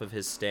down off of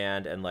his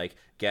stand and like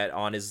get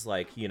on his,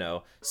 like, you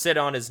know, sit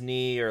on his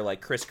knee or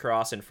like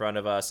crisscross in front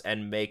of us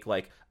and make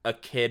like a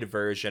kid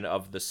version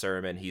of the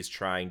sermon he's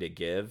trying to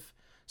give,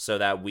 so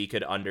that we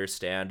could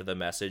understand the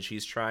message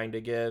he's trying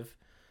to give.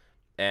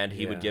 And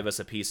he would give us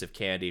a piece of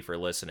candy for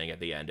listening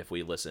at the end if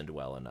we listened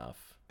well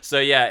enough.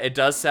 So yeah, it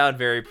does sound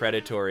very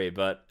predatory,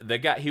 but the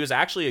guy, he was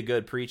actually a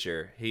good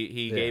preacher.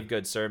 He gave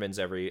good sermons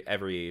every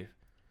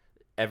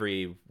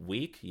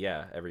week.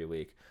 Yeah, every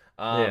week.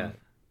 And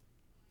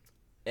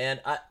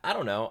I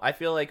don't know. I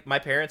feel like my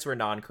parents were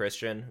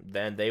non-Christian.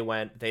 Then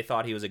they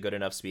thought he was a good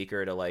enough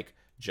speaker to like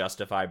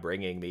justify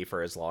bringing me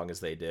for as long as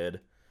they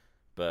did.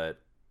 But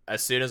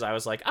as soon as I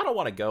was like, I don't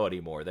want to go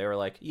anymore, they were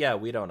like, yeah,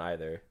 we don't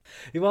either.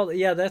 Well,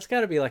 yeah, that's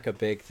got to be like a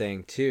big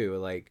thing too.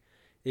 Like,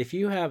 if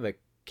you have a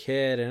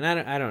kid, and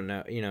I don't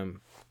know, you know,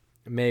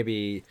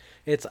 maybe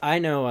it's, I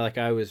know, like,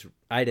 I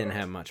didn't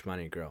have much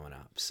money growing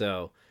up,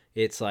 so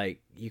it's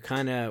like you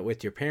kind of,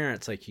 with your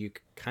parents, like, you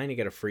kind of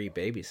get a free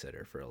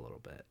babysitter for a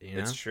little bit, you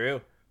know? It's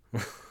true.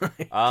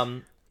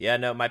 Yeah,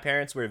 no, my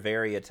parents were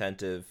very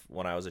attentive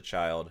when I was a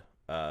child,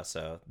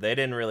 so they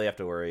didn't really have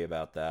to worry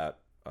about that.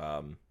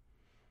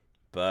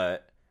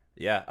 But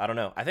yeah, I don't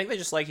know. I think they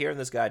just like hearing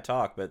this guy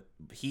talk, but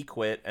he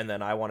quit, and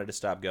then I wanted to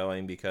stop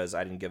going because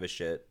I didn't give a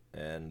shit.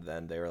 And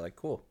then they were like,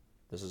 cool,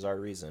 this is our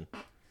reason.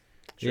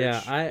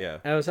 Church,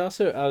 I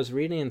was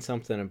reading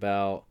something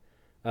about,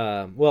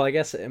 well, I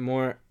guess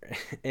more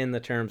in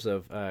the terms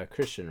of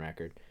Christian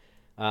record.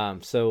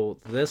 So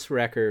this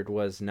record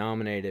was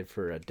nominated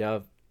for a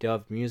Dove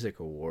Music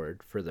Award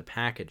for the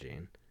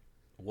packaging.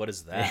 What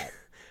is that?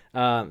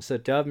 So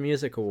Dove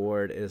Music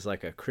Award is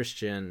like a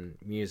Christian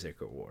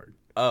music award.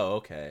 Oh,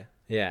 okay.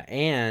 Yeah,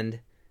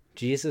 and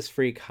Jesus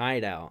Freak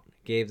Hideout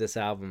gave this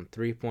album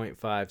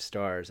 3.5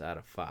 stars out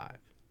of 5.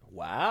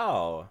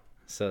 Wow.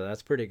 So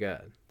that's pretty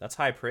good. That's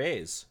high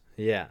praise.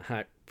 Yeah,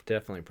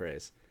 definitely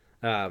praise.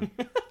 But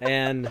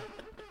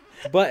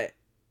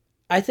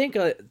I think,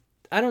 I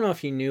don't know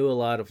if you knew a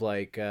lot of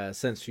like,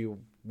 since you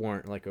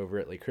weren't like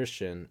overtly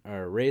Christian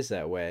or raised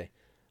that way,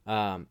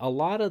 a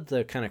lot of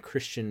the kind of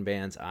Christian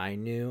bands I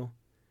knew,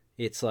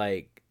 it's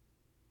like,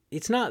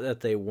 it's not that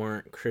they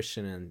weren't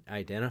Christian and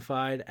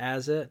identified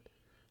as it,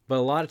 but a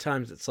lot of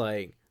times it's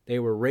like they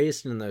were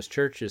raised in those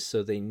churches,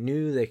 so they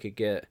knew they could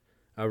get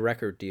a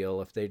record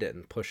deal if they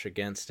didn't push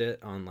against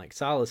it on like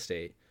Solid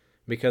State,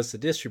 because the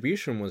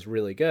distribution was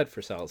really good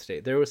for Solid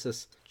State. There was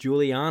this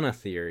Juliana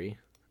theory,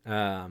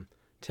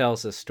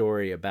 tells a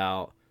story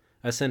about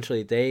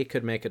essentially they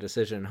could make a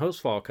decision.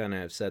 Hostfall kind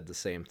of said the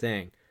same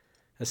thing.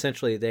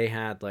 Essentially, they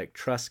had like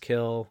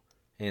Trustkill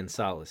and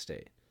Solid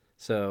State.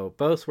 So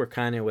both were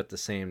kind of with the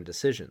same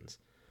decisions.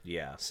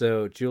 Yeah.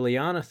 So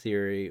Juliana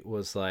theory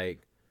was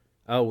like,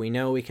 oh, we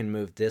know we can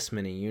move this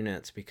many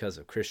units because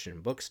of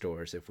Christian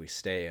bookstores if we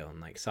stay on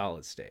like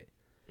Solid State.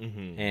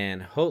 Mm-hmm.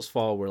 And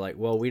Holtzfall were like,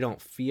 well, we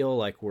don't feel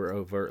like we're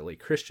overtly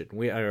Christian.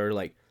 We are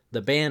like,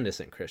 the band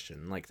isn't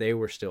Christian. Like they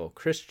were still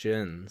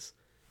Christians.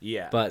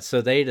 Yeah. But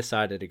so they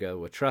decided to go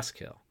with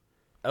Trustkill.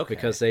 Okay.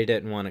 Because they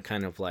didn't want to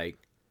kind of like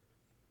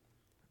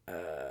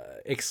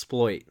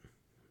exploit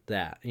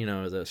that,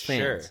 those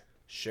fans.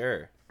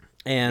 Sure.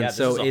 And yeah,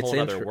 so this is a it's whole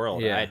other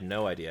world. Yeah. I had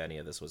no idea any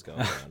of this was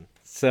going on.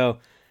 So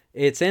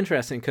it's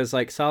interesting because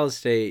like Solid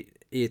State,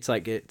 it's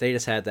like they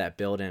just had that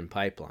built-in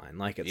pipeline.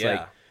 Like it's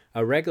like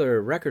a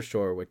regular record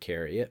store would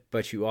carry it,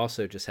 but you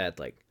also just had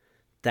like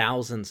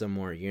thousands of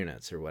more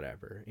units or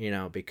whatever,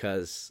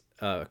 because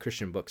a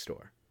Christian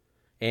bookstore.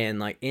 And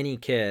like any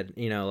kid,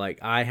 like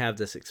I have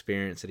this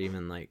experience that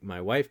even like my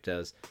wife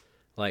does.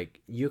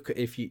 Like you could,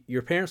 if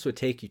your parents would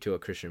take you to a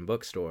Christian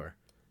bookstore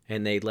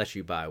and they'd let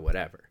you buy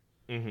whatever.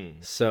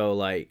 Mm-hmm. So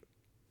like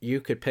you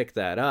could pick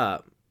that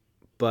up,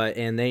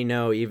 and they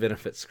know even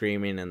if it's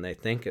screaming and they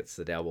think it's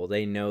the devil,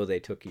 they know they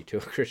took you to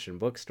a Christian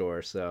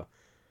bookstore. So,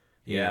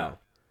 you know,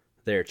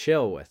 they're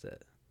chill with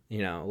it.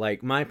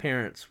 Like my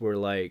parents were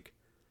like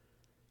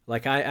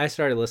I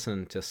started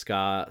listening to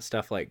ska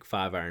stuff like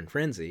Five Iron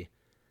Frenzy,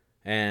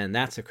 and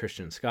that's a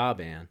Christian ska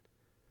band.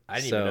 I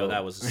didn't even know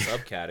that was a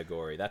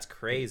subcategory. That's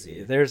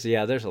crazy. There's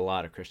a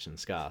lot of Christian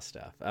ska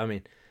stuff. I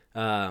mean,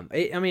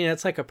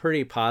 it's like a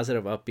pretty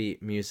positive,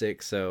 upbeat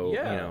music. So,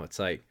 it's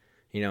like,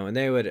 and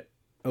they would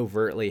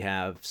overtly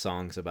have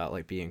songs about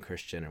like being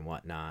Christian and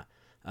whatnot.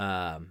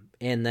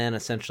 And then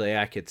essentially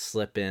I could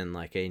slip in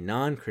like a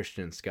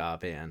non-Christian ska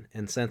band.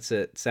 And since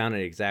it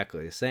sounded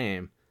exactly the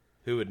same,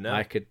 who would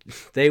know?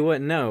 They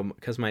wouldn't know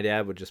because my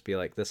dad would just be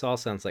like, this all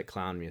sounds like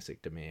clown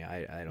music to me.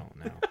 I don't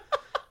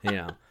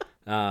know,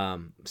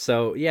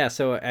 So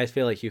I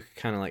feel like you could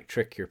kind of like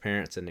trick your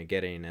parents into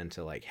getting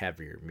into like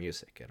heavier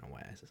music in a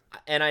way.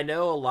 And I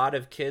know a lot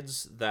of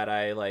kids that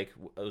I like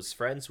was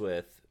friends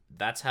with,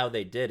 that's how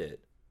they did it.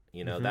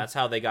 That's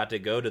how they got to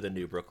go to the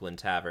New Brooklyn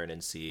Tavern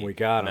and see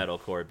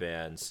metalcore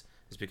bands.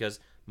 Is because,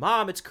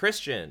 Mom, it's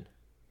Christian.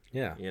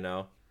 Yeah.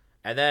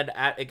 And then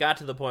it got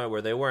to the point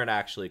where they weren't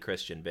actually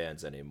Christian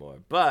bands anymore.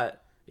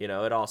 But, it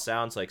all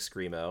sounds like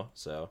Screamo,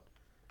 so.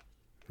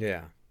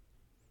 Yeah.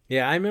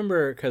 Yeah, I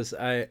remember because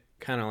I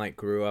kind of like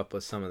grew up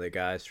with some of the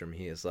guys from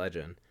He Is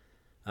Legend.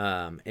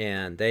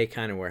 And they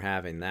kind of were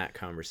having that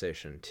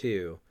conversation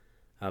too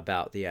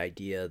about the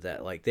idea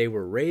that like they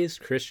were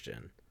raised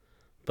Christian,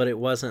 but it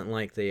wasn't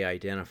like they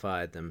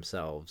identified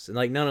themselves. And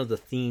like none of the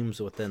themes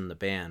within the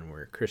band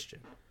were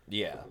Christian.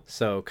 Yeah.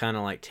 So kind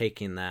of like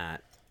taking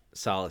that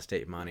Solid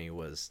State money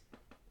was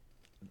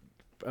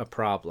a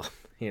problem,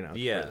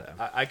 Yeah,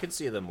 I could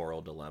see the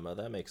moral dilemma.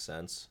 That makes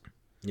sense.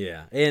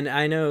 Yeah, and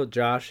I know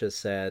Josh has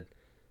said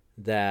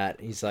that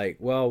he's like,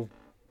 well,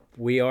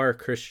 we are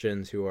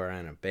Christians who are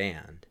in a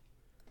band,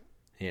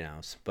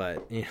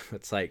 but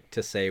it's like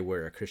to say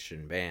we're a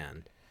Christian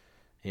band,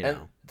 And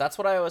that's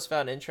what I always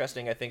found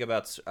interesting, I think,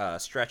 about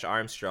Stretch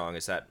Armstrong,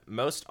 is that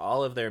most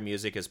all of their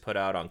music is put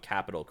out on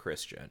Capital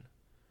Christian.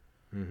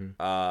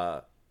 Mm-hmm.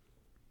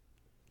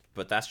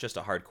 But that's just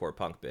a hardcore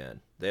punk band.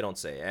 They don't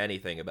say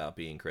anything about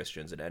being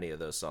Christians in any of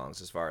those songs,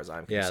 as far as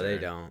I'm concerned. Yeah, they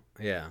don't.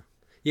 Yeah.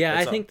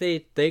 I think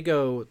they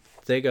go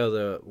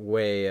the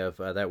way of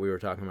that we were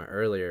talking about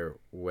earlier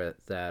with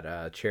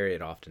that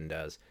Chariot often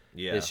does.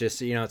 Yeah, it's just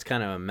it's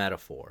kind of a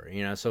metaphor.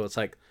 So it's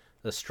like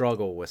the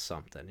struggle with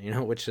something.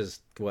 Which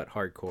is what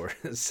hardcore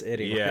is.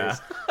 Anyways.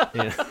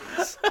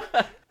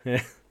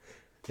 Yeah.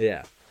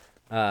 Yeah.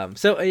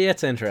 So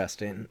it's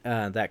interesting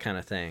that kind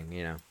of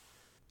thing.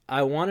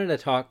 I wanted to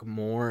talk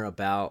more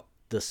about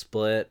the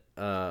split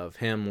of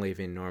him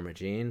leaving Norma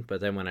Jean,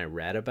 but then when I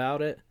read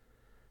about it,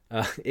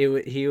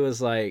 he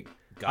was like,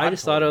 I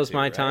just thought it was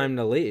my time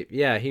to leave.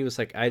 Yeah, he was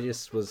like,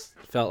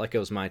 felt like it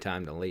was my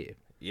time to leave.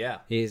 Yeah.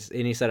 He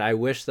said, I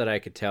wish that I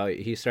could tell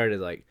you. He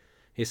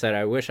said,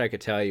 I wish I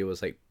could tell you it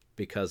was like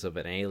because of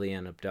an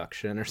alien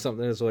abduction or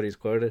something is what he's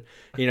quoted.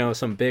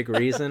 Some big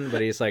reason,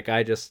 but he's like,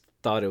 I just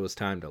thought it was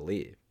time to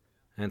leave.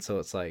 And so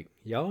it's like,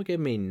 y'all give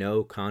me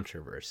no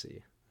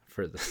controversy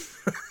for this.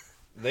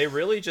 They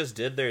really just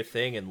did their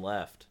thing and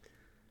left.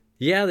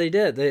 Yeah, they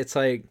did. It's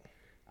like,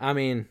 I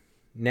mean,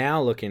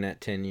 now looking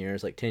at 10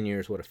 years, like 10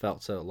 years would have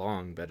felt so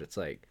long, but it's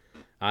like,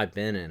 I've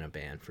been in a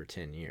band for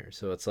 10 years.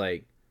 So it's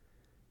like,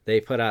 they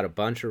put out a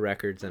bunch of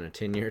records in a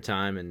 10-year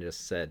time and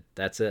just said,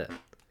 that's it.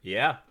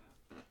 Yeah.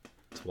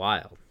 It's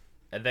wild.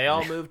 And they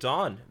all moved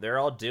on. They're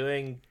all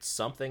doing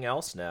something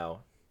else now.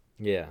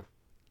 Yeah.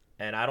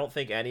 And I don't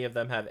think any of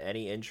them have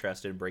any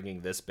interest in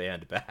bringing this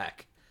band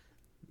back.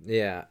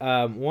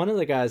 Yeah. One of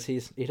the guys,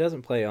 he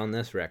doesn't play on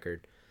this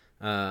record,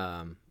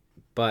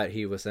 but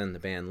he was in the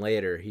band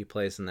later. He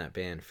plays in that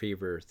band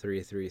Fever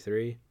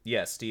 333.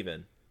 Yeah,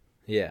 Steven.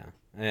 Yeah.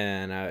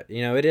 And,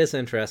 it is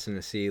interesting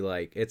to see,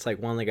 like, it's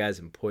like one of the guys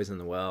in Poison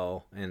the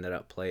Well ended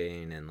up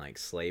playing in, like,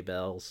 Sleigh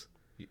Bells.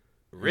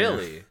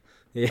 Really?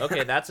 Yeah.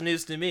 Okay, that's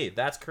news to me.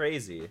 That's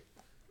crazy.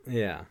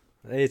 Yeah.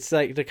 It's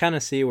like to kind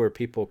of see where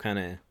people kind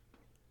of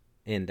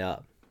end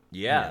up.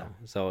 Yeah.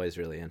 It's always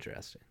really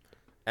interesting.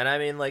 And I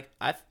mean, like,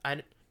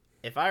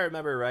 if I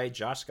remember right,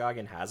 Josh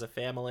Scoggin has a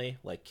family,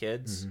 like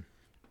kids. Mm-hmm.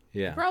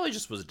 Yeah. He probably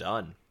just was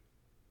done.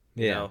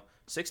 You Yeah. know,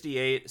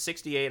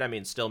 68, I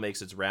mean, still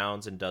makes its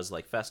rounds and does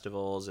like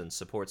festivals and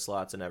support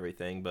slots and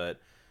everything, but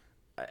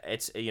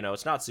it's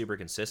not super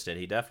consistent.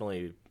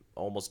 He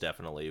almost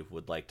definitely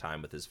would like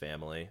time with his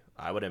family.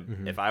 I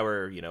wouldn't, if I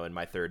were, in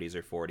my 30s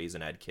or 40s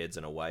and had kids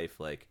and a wife,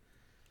 like,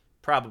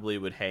 probably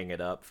would hang it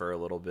up for a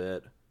little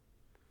bit.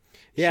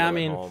 Yeah, chill I at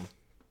mean, home.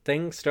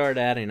 things start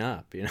adding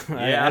up,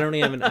 Yeah. I don't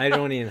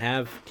even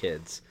have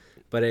kids,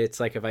 but it's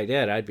like if I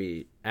did, I'd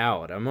be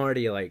out. I'm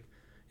already like,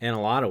 in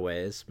a lot of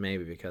ways,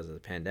 maybe because of the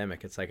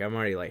pandemic, it's like I'm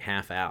already like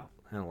half out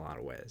in a lot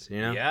of ways,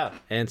 Yeah.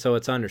 And so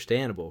it's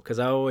understandable because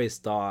I always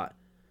thought,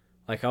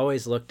 like, I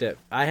always looked at,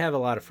 I have a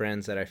lot of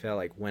friends that I feel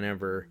like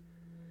whenever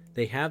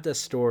they have this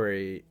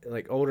story,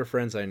 like older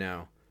friends I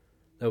know,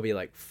 they'll be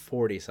like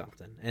 40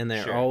 something and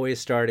they're Sure. always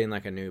starting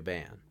like a new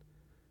band.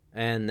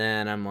 And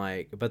then I'm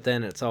like, but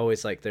then it's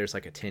always like there's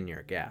like a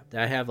 10-year gap.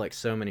 I have like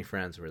so many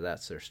friends where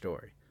that's their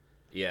story.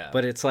 Yeah.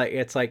 But it's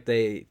like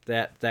they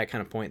that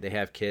kind of point they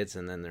have kids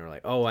and then they're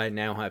like, oh, I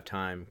now have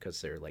time because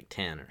they're like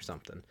 10 or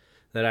something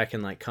that I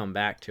can like come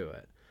back to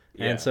it.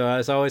 Yeah. And so I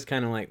was always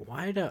kind of like,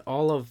 why do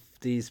all of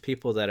these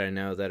people that I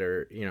know that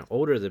are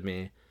older than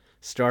me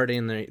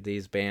starting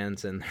these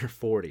bands in their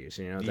 40s,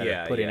 that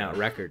are putting out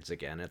records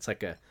again? It's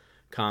like a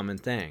common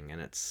thing,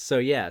 and it's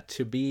so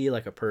to be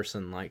like a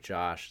person like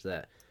Josh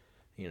that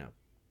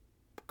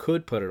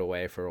could put it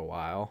away for a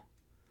while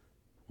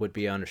would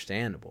be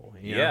understandable.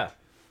 Yeah.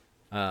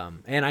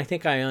 And I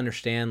think I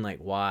understand like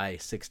why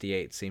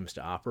 68 seems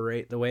to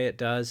operate the way it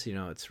does.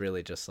 It's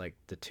really just like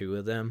the two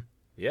of them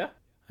Yeah.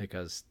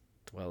 because,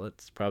 well,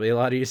 it's probably a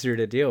lot easier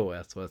to deal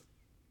with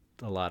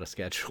a lot of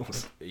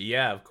schedules.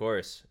 Yeah, of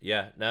course.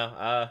 Yeah. No,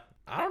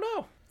 I don't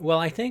know. Well,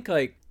 I think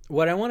like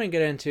what I want to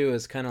get into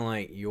is kind of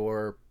like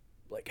your,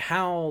 like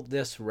how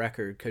this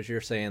record, because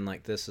you're saying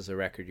like this is a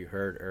record you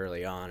heard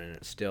early on and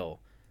it still,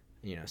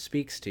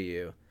 speaks to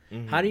you.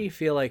 Mm-hmm. How do you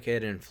feel like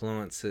it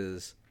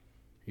influences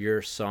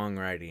your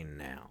songwriting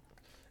now?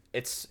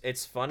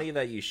 It's funny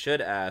that you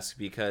should ask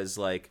because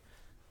like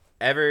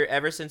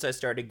ever since I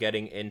started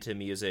getting into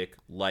music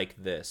like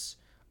this,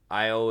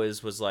 I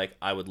always was like,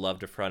 I would love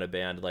to front a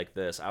band like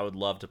this. I would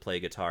love to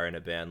play guitar in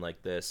a band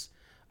like this.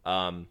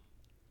 I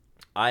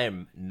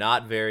am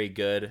not very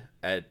good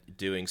at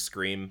doing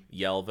scream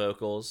yell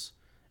vocals,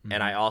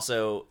 and I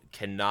also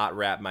cannot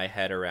wrap my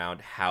head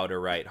around how to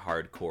write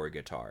hardcore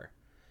guitar.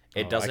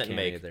 It doesn't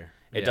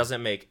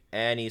make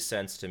any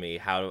sense to me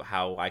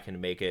how I can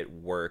make it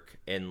work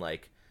in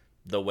like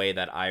the way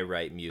that I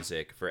write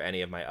music for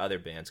any of my other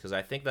bands, because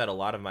I think that a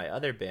lot of my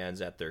other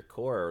bands at their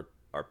core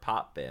are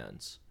pop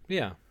bands.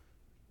 Yeah.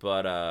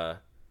 But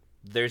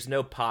there's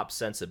no pop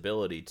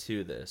sensibility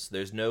to this.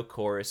 There's no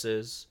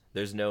choruses.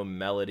 There's no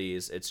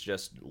melodies. It's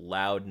just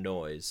loud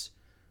noise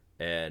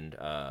and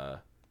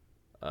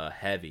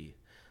heavy.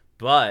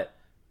 But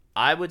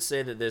I would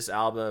say that this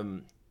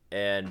album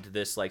and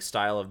this like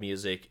style of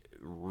music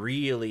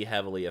really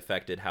heavily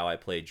affected how I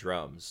play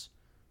drums.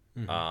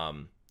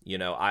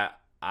 Mm-hmm.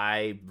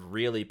 I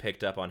really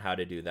picked up on how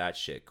to do that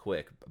shit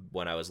quick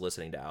when I was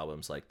listening to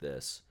albums like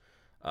this.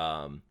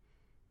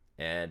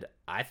 And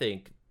I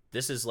think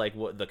this is like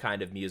what the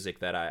kind of music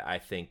that I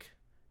think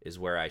is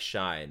where I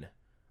shine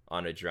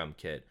on a drum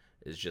kit,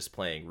 is just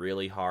playing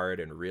really hard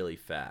and really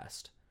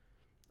fast.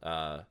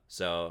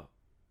 So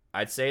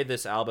I'd say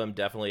this album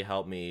definitely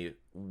helped me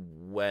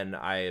when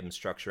I am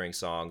structuring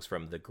songs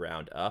from the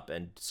ground up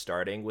and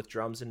starting with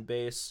drums and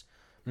bass.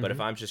 But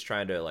if I'm just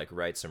trying to like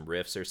write some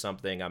riffs or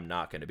something, I'm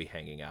not going to be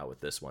hanging out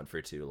with this one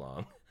for too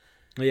long.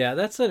 Yeah,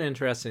 that's an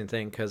interesting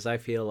thing because I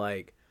feel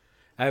like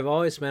I've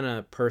always been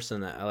a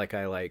person that I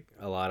like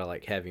a lot of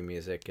like heavy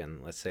music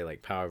and let's say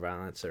like Power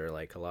Violence or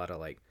like a lot of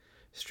like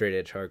straight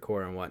edge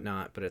hardcore and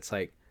whatnot. But it's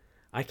like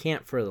I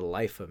can't for the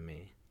life of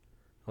me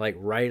like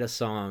write a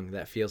song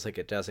that feels like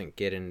it doesn't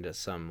get into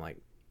some like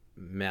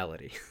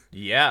melody.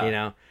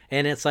 Yeah.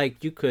 And it's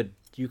like you could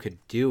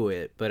do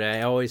it, but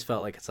I always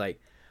felt like it's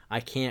like I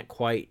can't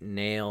quite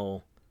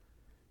nail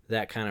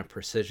that kind of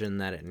precision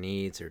that it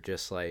needs, or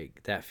just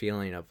like that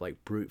feeling of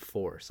like brute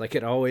force. Like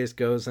it always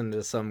goes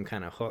into some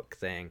kind of hook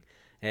thing,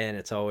 and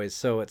it's always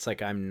so it's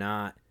like I've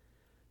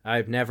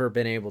never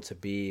been able to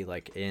be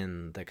like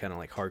in the kind of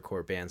like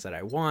hardcore bands that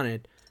I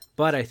wanted,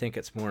 but I think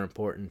it's more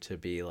important to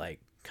be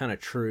like kind of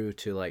true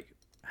to like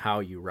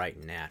how you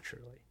write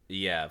naturally.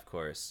 Yeah, of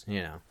course.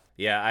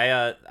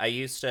 Yeah, I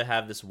used to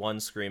have this one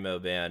screamo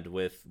band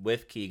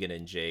with Keegan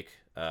and Jake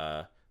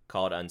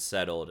called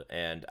Unsettled,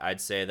 and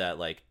I'd say that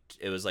like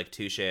it was like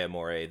Touche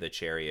Amore, the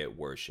Chariot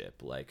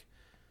Worship. Like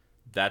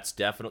that's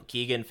definitely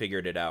Keegan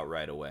figured it out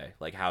right away,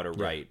 like how to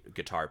write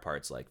guitar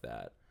parts like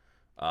that.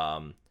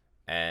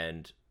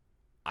 And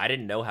I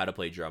didn't know how to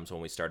play drums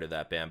when we started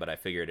that band, but I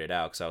figured it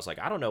out because I was like,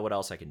 I don't know what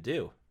else I can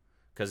do,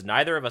 because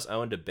neither of us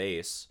owned a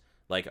bass.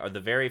 Like the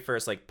very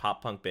first like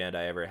pop punk band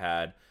I ever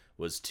had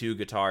was 2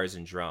 guitars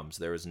and drums.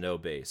 There was no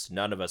bass.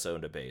 None of us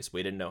owned a bass.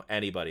 We didn't know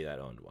anybody that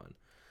owned one.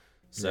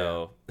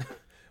 So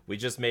we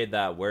just made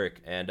that work.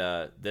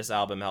 And this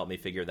album helped me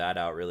figure that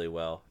out really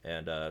well.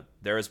 And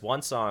there is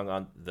one song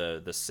on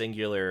the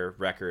singular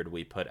record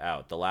we put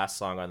out. The last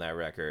song on that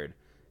record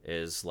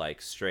is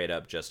like straight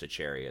up just a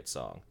Chariot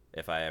song.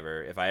 If I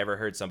ever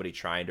heard somebody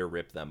trying to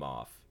rip them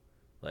off,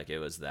 like it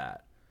was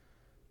that.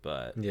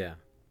 But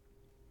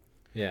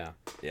yeah,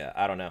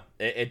 I don't know.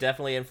 It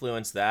definitely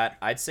influenced that.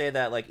 I'd say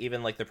that like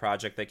even like the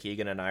project that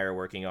Keegan and I are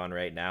working on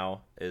right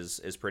now is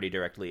pretty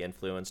directly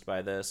influenced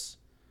by this.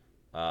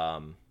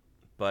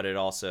 But it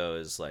also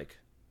is like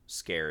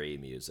scary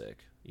music,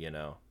 you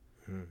know.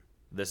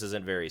 This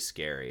isn't very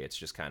scary. It's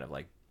just kind of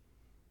like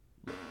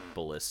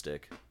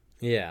ballistic.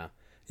 Yeah.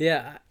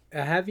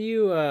 Have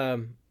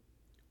you?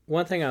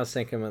 One thing I was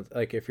thinking of,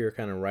 like, if you're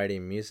kind of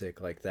writing music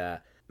like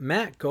that,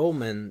 Matt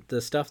Goldman, the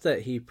stuff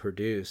that he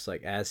produced,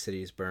 like As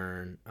Cities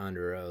Burn,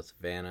 Under Oath,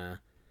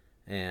 Vanna,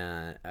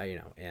 and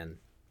and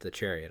The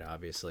Chariot,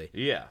 obviously.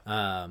 Yeah.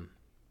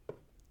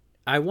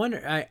 I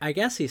wonder. I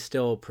guess he's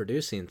still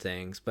producing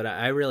things, but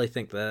I really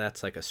think that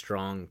that's like a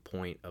strong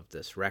point of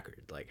this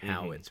record, like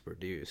how it's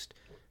produced,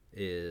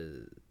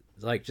 is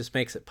like just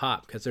makes it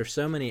pop, because there's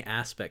so many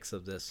aspects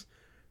of this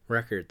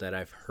record that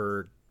I've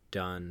heard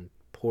done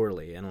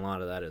poorly, and a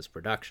lot of that is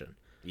production.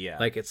 Yeah.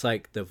 Like it's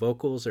like the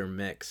vocals are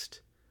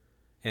mixed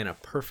in a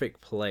perfect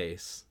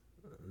place,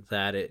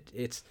 that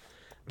it's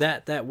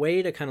that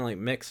way to kind of like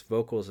mix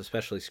vocals,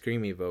 especially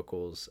screamy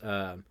vocals.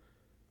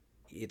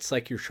 It's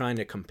like you're trying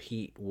to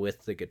compete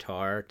with the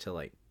guitar to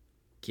like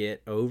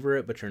get over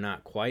it, but you're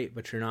not quite,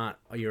 but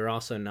you're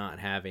also not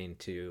having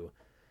to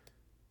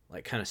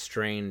like kind of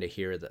strain to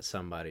hear that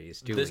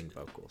somebody's doing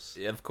vocals.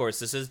 Of course,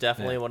 this is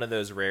definitely one of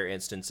those rare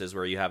instances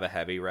where you have a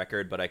heavy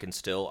record, but I can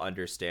still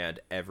understand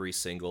every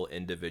single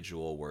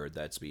individual word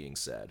that's being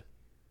said.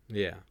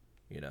 Yeah.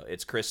 You know,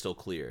 it's crystal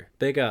clear.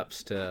 Big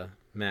ups to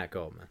Matt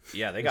Goldman.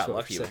 Yeah, they got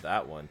lucky with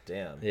that one.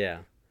 Damn. Yeah.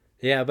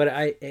 Yeah,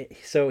 but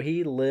so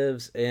he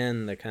lives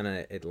in the kind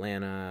of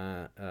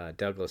Atlanta,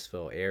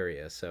 Douglasville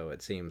area, so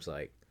it seems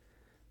like,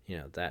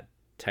 that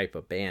type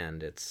of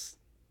band, it's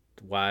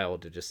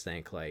wild to just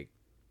think like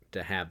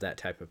to have that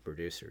type of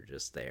producer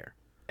just there.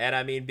 And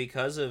I mean,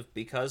 because of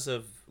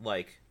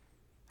like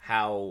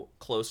how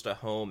close to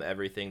home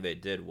everything they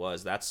did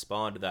was, that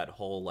spawned that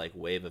whole like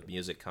wave of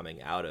music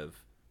coming out of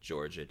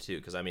Georgia too.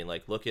 Because I mean,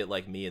 like look at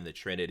like Me and the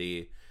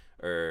Trinity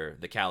or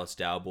the Callous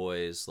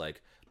Dowboys,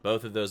 like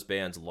both of those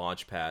bands'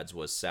 launch pads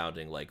was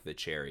sounding like the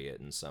Chariot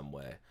in some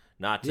way.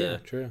 Not to,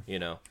 true.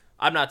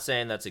 I'm not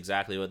saying that's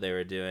exactly what they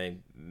were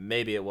doing.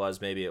 Maybe it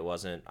was, maybe it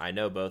wasn't. I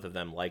know both of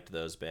them liked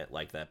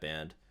that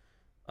band.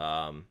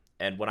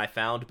 And when I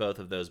found both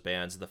of those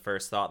bands, the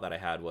first thought that I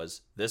had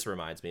was, this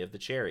reminds me of the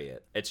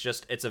Chariot.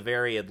 It's a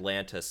very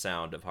Atlanta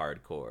sound of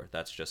hardcore.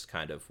 That's just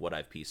kind of what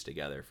I've pieced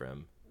together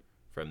from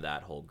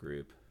that whole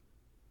group.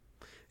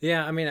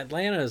 Yeah, I mean,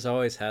 Atlanta has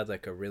always had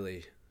like a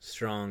really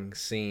strong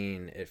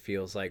scene, it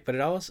feels like, but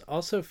it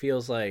also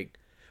feels like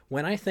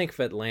when I think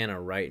of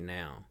Atlanta right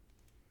now,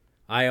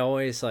 I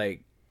always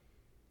like,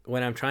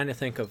 when I'm trying to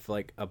think of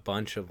like a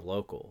bunch of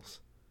locals,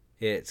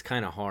 it's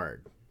kind of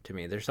hard to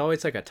me. There's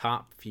always like a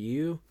top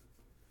few,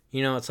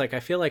 it's like I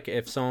feel like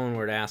if someone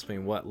were to ask me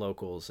what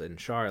locals in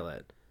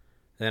Charlotte,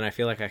 then I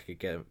feel like I could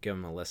give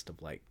them a list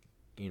of like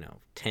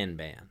 10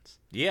 bands.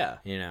 Yeah.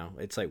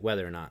 It's like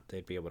whether or not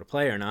they'd be able to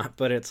play or not,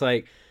 but it's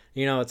like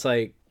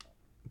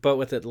but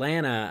with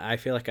Atlanta, I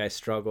feel like I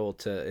struggle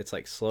it's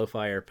like Slow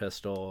Fire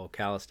Pistol,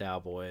 Callous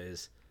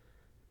Dowboys,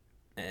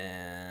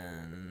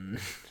 and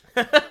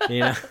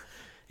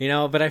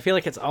but I feel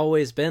like it's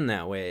always been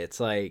that way. It's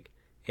like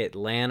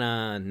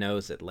Atlanta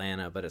knows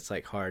Atlanta, but it's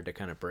like hard to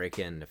kind of break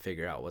in to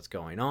figure out what's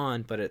going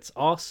on. But it's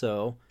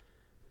also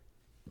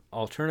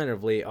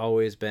alternatively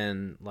always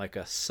been like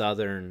a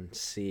southern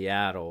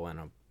Seattle, in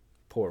a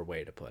poor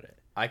way to put it.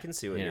 I can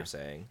see what you're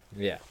saying.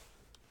 Yeah.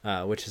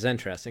 Which is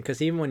interesting,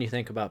 because even when you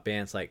think about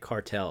bands like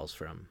Cartels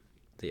from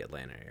the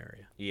Atlanta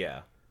area.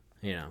 Yeah.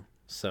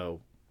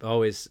 So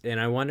always, and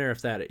I wonder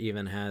if that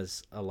even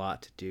has a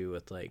lot to do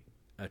with like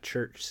a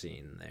church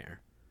scene there,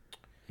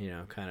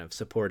 kind of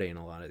supporting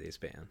a lot of these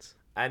bands.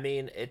 I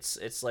mean,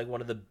 it's like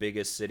one of the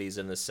biggest cities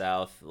in the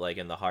South, like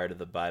in the heart of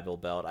the Bible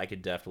Belt. I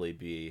could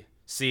definitely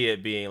see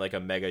it being like a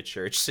mega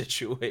church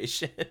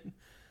situation.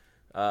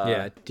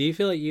 Yeah. Do you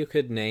feel like you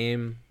could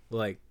name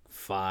like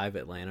 5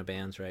 Atlanta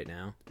bands right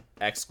now,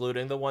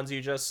 excluding the ones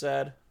you just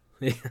said?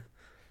 Yeah.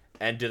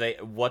 And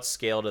what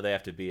scale do they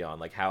have to be on?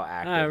 Like how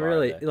active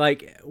really, are they?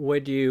 like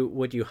would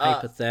you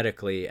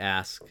hypothetically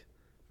ask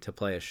to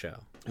play a show?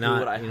 Who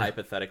would I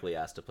hypothetically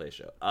ask to play a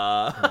show?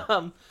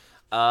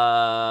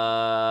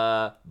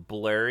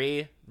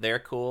 Blurry, they're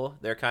cool.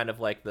 They're kind of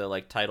like the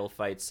like Title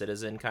Fight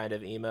Citizen kind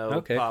of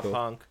emo pop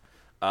punk.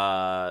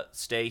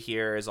 Stay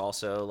Here is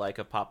also like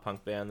a pop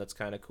punk band that's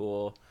kind of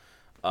cool.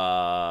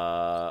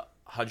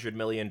 $100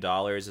 Million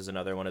is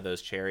another one of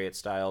those Chariot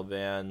style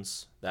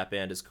bands. That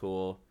band is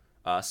cool.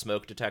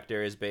 Smoke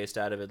Detector is based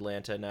out of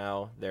Atlanta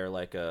now. They're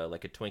like a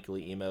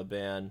twinkly emo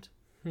band.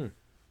 You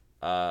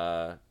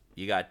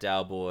got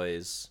Dow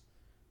Boys.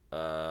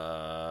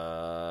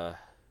 Michael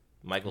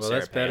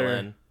Cera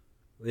Palin.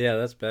 Yeah,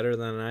 that's better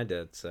than I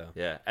did. So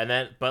yeah, and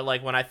then but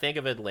like when I think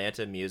of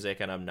Atlanta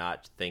music, and I'm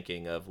not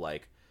thinking of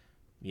like,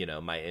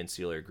 my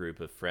insular group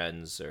of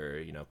friends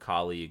or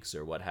colleagues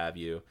or what have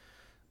you,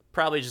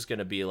 probably just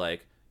gonna be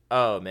like,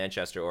 oh,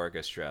 Manchester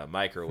Orchestra,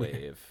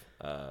 Microwave,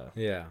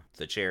 yeah,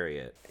 The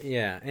Chariot.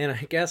 Yeah, and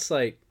I guess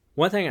like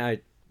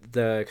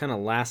the kind of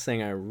last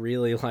thing I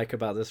really like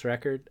about this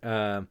record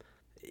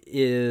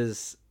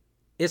is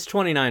it's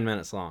 29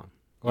 minutes long.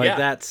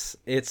 Like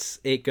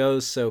it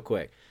goes so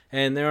quick.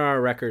 And there are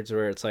records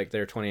where it's like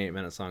they're 28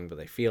 minutes long, but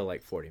they feel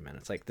like 40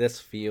 minutes. Like this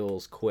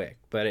feels quick,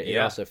 but it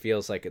also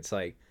feels like it's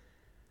like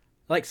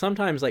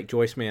sometimes like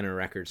Joyce Manor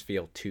records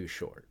feel too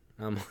short.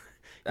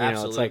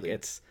 Absolutely.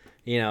 It's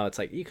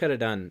like you could have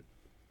done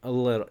a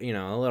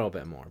little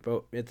bit more,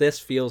 but this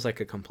feels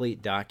like a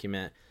complete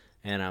document.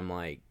 And I'm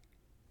like,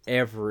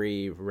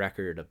 every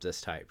record of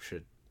this type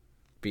should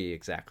be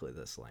exactly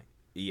this length.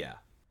 Yeah,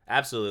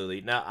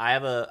 absolutely. Now I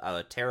have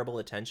a terrible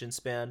attention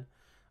span.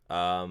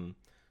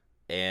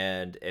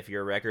 And if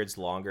your record's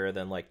longer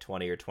than like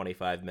 20 or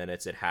 25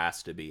 minutes, it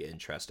has to be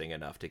interesting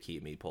enough to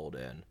keep me pulled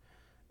in.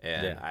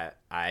 And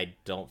I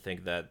don't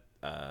think that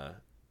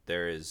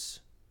there is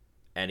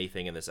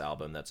anything in this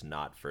album that's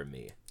not for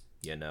me.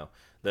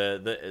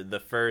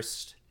 The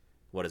first,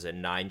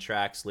 9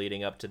 tracks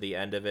leading up to the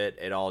end of it,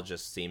 it all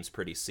just seems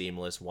pretty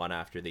seamless, one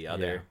after the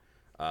other.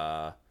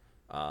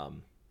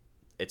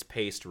 It's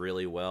paced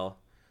really well.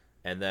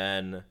 And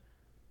then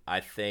I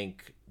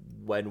think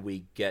when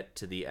we get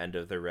to the end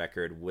of the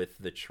record with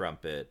the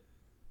trumpet,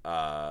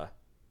 the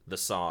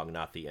song,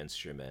 not the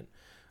instrument,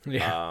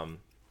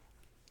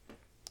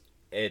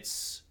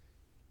 it's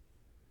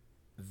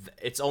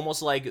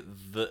almost like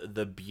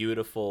the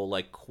beautiful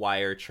like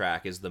choir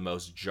track is the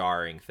most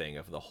jarring thing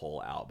of the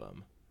whole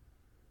album.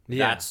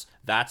 Yeah.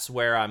 That's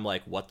where I'm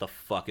like, what the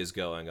fuck is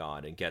going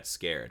on, and get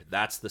scared.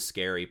 That's the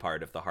scary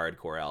part of the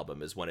hardcore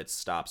album, is when it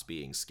stops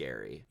being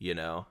scary,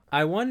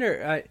 I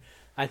wonder,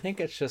 I think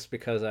it's just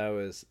because I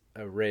was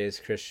a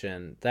raised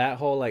Christian. That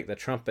whole like the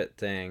trumpet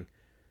thing,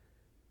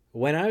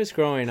 when I was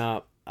growing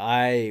up,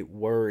 I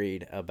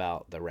worried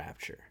about the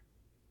rapture.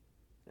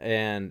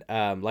 And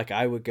like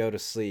I would go to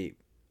sleep,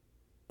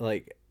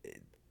 like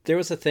there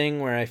was a thing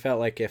where I felt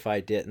like if I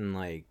didn't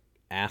like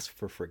ask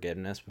for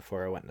forgiveness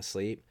before I went to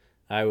sleep,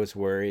 I was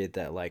worried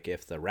that like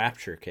if the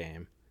rapture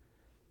came,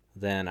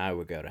 then I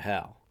would go to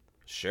hell.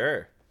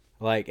 Sure.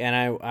 Like, and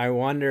I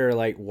wonder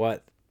like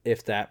what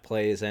if that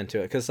plays into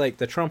it, because like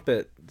the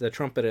trumpet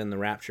and the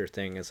rapture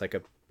thing is like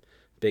a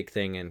big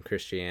thing in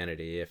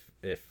Christianity.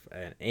 If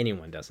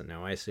anyone doesn't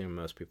know, I assume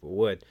most people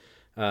would,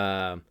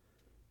 that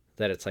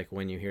it's like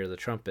when you hear the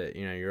trumpet,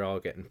 you're all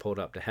getting pulled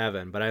up to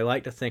heaven. But I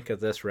like to think of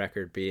this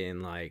record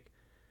being like,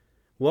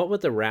 what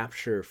would the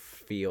rapture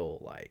feel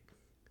like?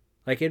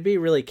 Like it'd be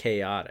really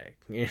chaotic,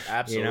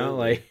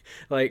 Absolutely.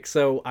 like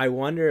so. I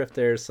wonder if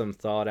there's some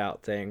thought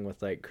out thing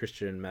with like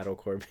Christian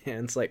metalcore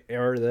bands, like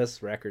or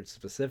this record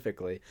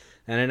specifically.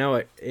 And I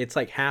know it's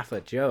like half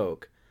a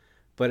joke,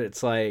 but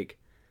it's like,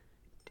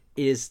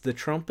 is the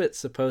trumpet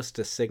supposed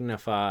to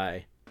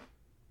signify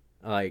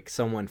like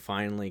someone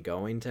finally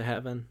going to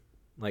heaven,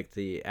 like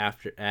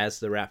as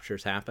the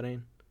rapture's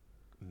happening?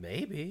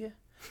 Maybe.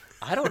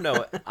 I don't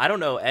know. I don't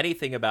know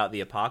anything about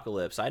the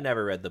apocalypse. I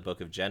never read the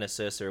book of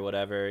Genesis or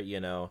whatever,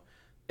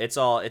 It's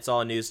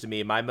all news to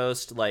me. My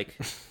most like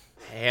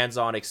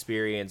hands-on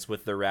experience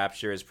with the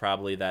rapture is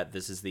probably that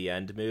This Is the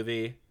End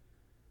movie.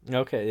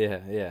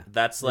 Okay, yeah.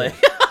 That's like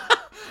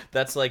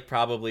that's like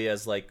probably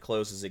as like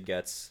close as it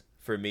gets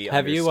for me.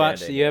 Have you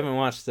watched you haven't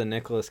watched the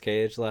Nicolas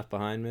Cage Left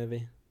Behind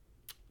movie?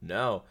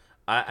 No.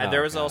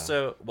 There was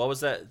also, what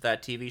was that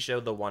TV show,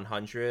 The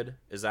 100?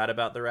 Is that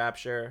about the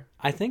rapture?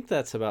 I think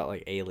that's about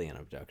like alien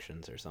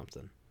abductions or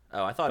something.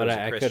 Oh, I thought it was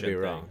a Christian could be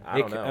wrong. thing.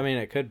 I don't know. I mean,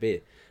 it could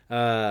be.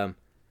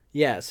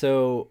 Yeah.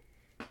 So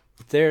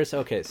there's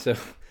okay. So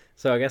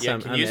I guess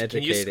I'm educating.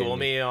 Can you school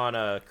me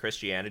on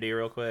Christianity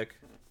real quick?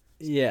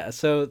 Yeah.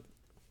 So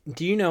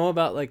do you know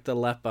about like the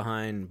Left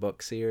Behind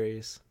book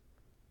series?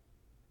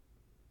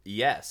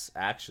 Yes,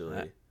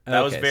 actually.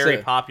 That was very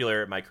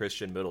popular at my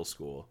Christian middle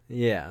school.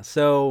 Yeah.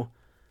 So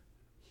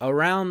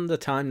around the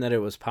time that it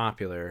was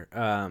popular,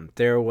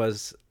 there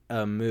was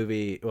a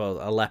movie,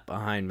 a Left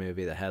Behind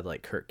movie that had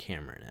like Kirk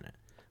Cameron in it.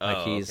 Like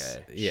okay.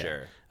 Yeah.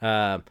 Sure.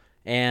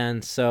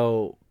 And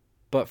so,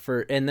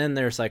 and then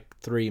there's like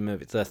 3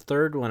 movies. The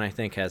third one I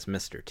think has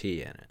Mr.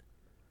 T in it,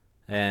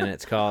 and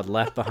it's called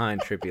Left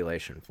Behind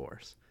Tribulation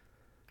Force.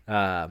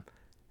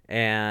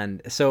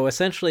 And so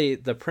essentially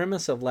the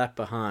premise of Left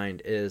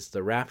Behind is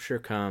the rapture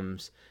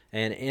comes,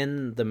 and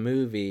in the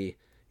movie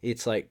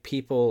it's like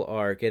people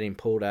are getting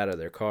pulled out of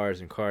their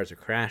cars and cars are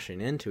crashing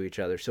into each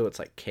other, so it's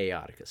like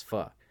chaotic as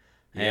fuck.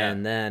 Yeah.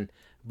 And then,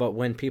 but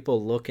when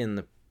people look in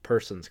the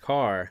person's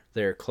car,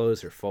 their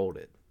clothes are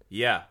folded,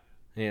 Yeah.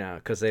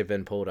 because they've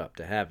been pulled up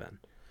to heaven.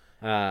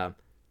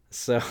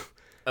 So,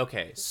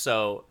 Okay,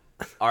 so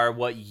are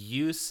what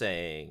you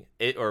saying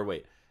it or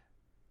wait,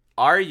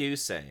 are you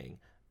saying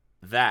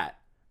that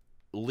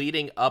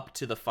leading up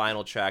to the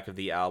final track of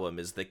the album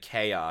is the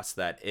chaos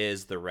that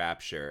is the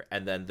rapture,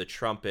 and then the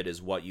trumpet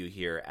is what you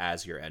hear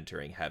as you're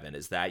entering heaven?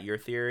 Is that your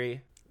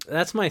theory?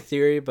 that's my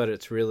theory, but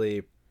it's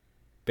really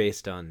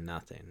based on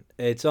nothing.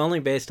 It's only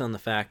based on the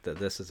fact that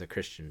this is a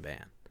Christian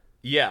band.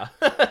 Yeah.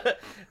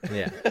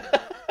 Yeah.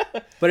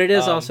 But it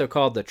is also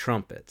called the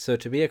trumpet. So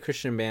to be a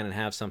Christian band and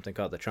have something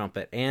called the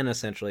trumpet, and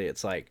essentially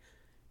it's like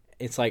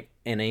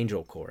an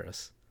angel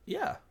chorus.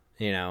 Yeah.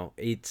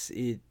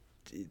 It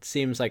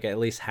seems like at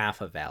least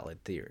half a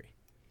valid theory.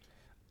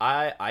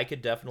 I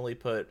could definitely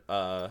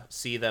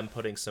see them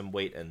putting some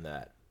weight in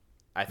that.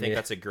 I think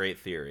that's a great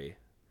theory.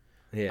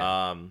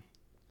 Yeah.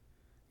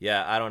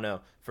 Yeah, I don't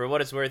know. For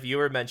what it's worth, you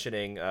were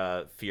mentioning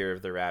fear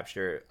of the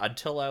rapture.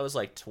 Until I was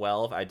like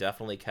 12, I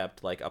definitely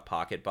kept like a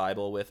pocket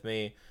Bible with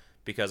me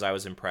because I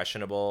was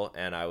impressionable,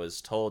 and I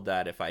was told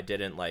that if I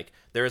didn't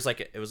there was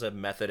it was a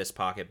Methodist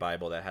pocket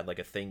Bible that had like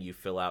a thing you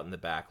fill out in the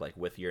back like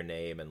with your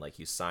name, and like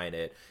you sign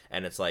it,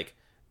 and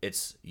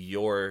it's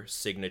your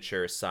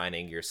signature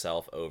signing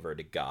yourself over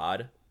to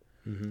God.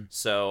 Mm-hmm.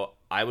 So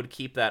I would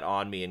keep that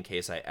on me in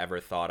case I ever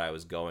thought I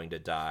was going to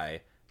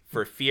die,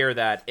 for fear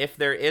that if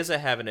there is a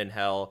heaven and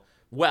hell,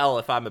 well,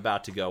 if I'm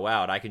about to go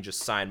out, I can just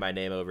sign my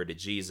name over to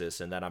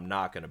Jesus, and then I'm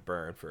not going to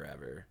burn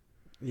forever.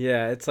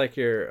 Yeah, it's like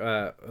it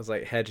was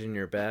like hedging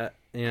your bet,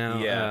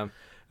 Yeah.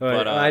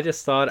 But I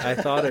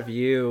thought of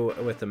you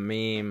with a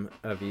meme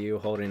of you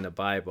holding the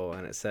Bible,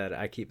 and it said,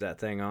 "I keep that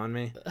thing on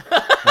me."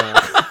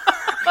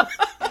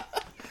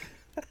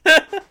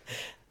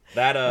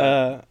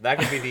 That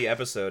could be the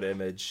episode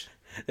image.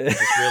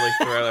 Just really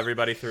throw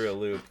everybody through a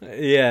loop.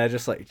 Yeah,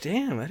 just like,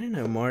 damn, I didn't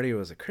know Marty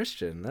was a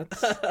Christian.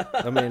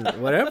 I mean,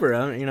 whatever.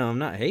 I'm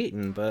not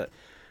hating, but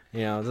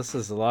this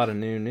is a lot of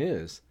new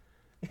news.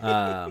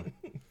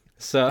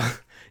 So,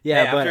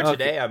 yeah, hey, but after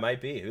today, I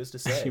might be. Who's to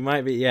say? You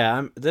might be. Yeah,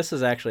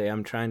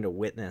 I'm trying to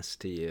witness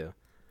to you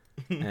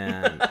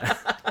and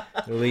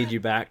lead you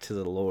back to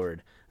the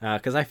Lord,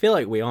 because I feel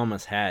like we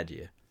almost had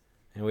you,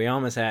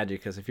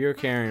 because if you're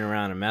carrying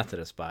around a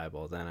Methodist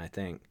Bible, then I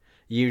think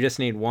you just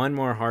need one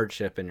more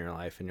hardship in your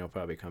life, and you'll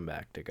probably come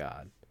back to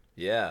God.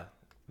 Yeah,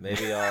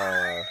 maybe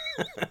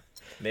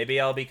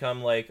I'll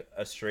become like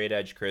a straight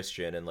edge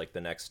Christian in like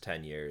the next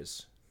 10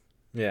 years.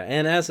 Yeah,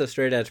 and as a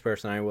straight edge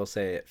person, I will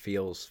say it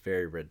feels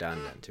very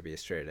redundant to be a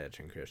straight edge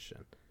and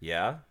Christian.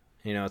 Yeah.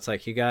 It's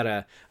like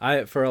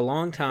for a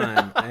long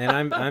time,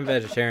 and I'm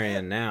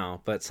vegetarian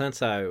now, but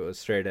since I was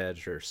straight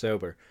edge or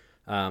sober,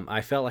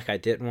 I felt like I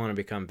didn't want to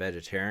become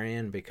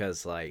vegetarian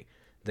because like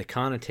the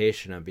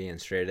connotation of being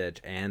straight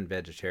edge and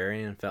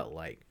vegetarian felt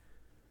like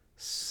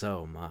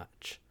so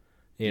much,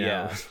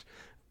 Yeah.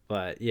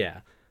 But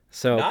yeah.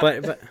 So,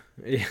 but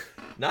yeah.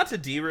 Not to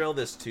derail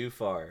this too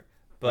far,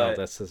 Well, but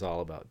this is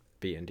all about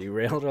being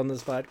derailed on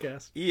this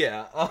podcast.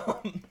 yeah,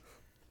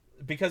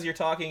 because you're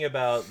talking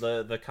about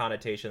the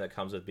connotation that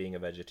comes with being a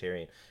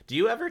vegetarian. Do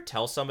you ever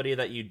tell somebody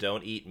that you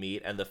don't eat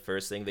meat and the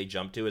first thing they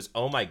jump to is,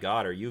 "Oh my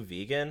God, are you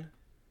vegan?"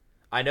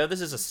 I know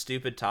this is a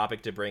stupid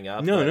topic to bring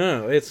up.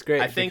 No, it's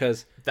great. I think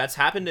because that's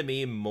happened to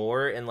me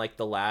more in like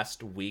the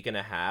last week and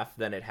a half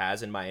than it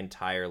has in my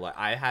entire life.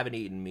 I haven't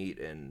eaten meat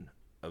in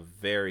a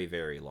very,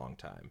 very long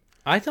time.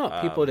 I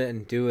thought people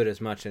didn't do it as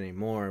much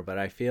anymore, but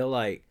I feel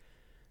like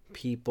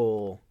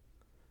people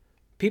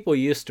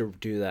used to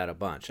do that a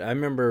bunch. I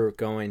remember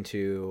going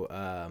to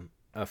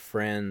a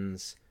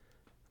friend's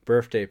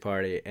birthday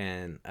party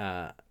in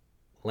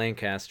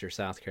Lancaster,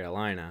 South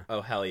Carolina.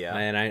 Oh hell yeah!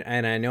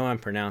 And I know I'm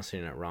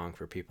pronouncing it wrong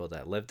for people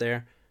that live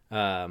there,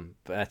 but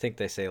I think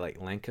they say like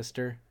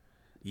Lancaster.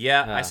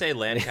 Yeah, I say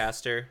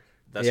Lancaster.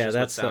 That's just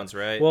what sounds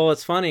right. Well,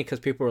 it's funny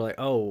because people were like,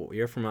 "Oh,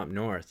 you're from up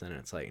north," and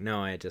it's like,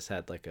 no, I just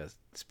had like a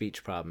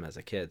speech problem as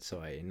a kid, so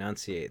I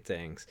enunciate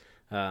things.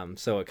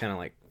 So it kind of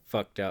like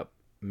fucked up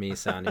me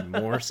sounding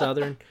more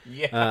southern.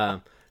 Yeah.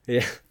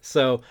 Yeah.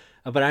 So,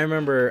 but I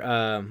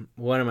remember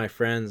one of my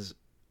friends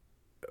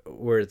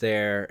were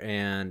there,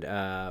 and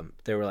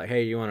they were like,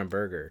 "Hey, you want a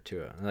burger?"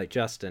 To it, like,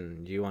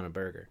 "Justin, do you want a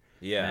burger?"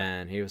 Yeah.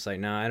 And he was like,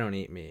 "No, I don't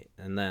eat meat."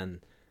 And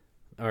then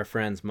our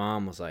friend's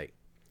mom was like,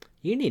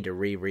 "You need to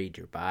reread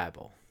your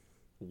Bible."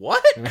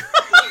 What?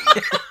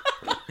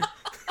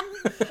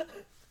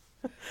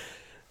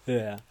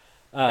 Yeah.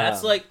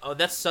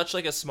 That's such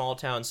like a small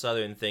town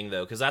southern thing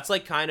though, because that's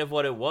like kind of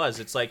what it was.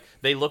 It's like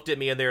they looked at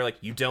me and they were like,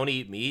 "You don't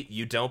eat meat,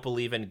 you don't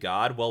believe in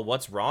God. Well,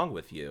 what's wrong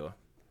with you?"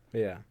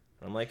 Yeah.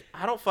 I'm like,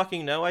 I don't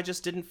fucking know. I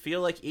just didn't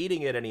feel like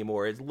eating it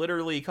anymore. It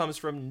literally comes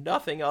from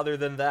nothing other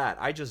than that.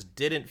 I just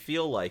didn't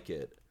feel like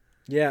it.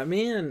 Yeah,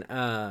 me and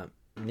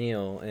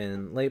Neil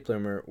and Late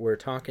Bloomer were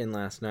talking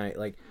last night.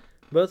 Like,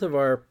 both of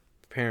our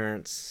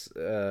parents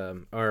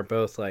are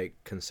both like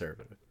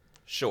conservative.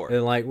 Sure.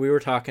 And like we were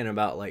talking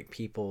about like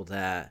people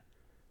that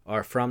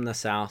are from the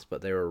South,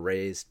 but they were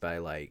raised by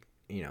like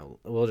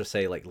we'll just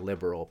say like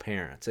liberal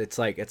parents. It's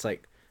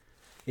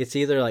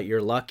either like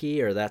you're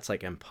lucky or that's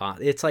like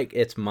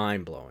it's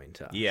mind blowing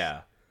to us.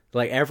 Yeah.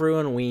 Like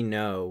everyone we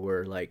know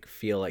were like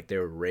feel like they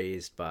were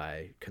raised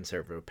by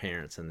conservative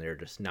parents and they're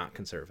just not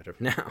conservative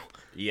now.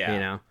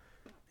 Yeah.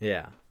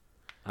 Yeah.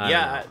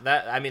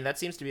 That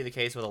seems to be the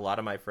case with a lot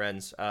of my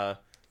friends. I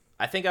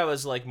think I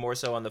was like more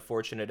so on the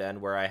fortunate end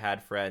where I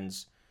had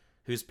friends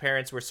whose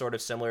parents were sort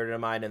of similar to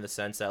mine in the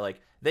sense that like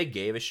they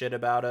gave a shit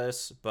about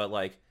us, but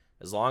like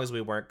as long as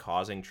we weren't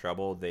causing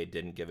trouble, they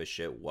didn't give a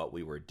shit what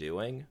we were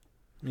doing.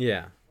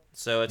 Yeah.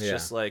 So it's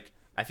just like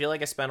I feel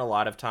like I spent a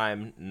lot of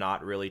time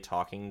not really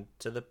talking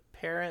to the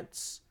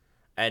parents,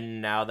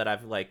 and now that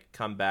I've like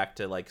come back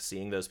to like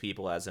seeing those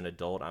people as an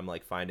adult, I'm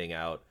like finding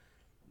out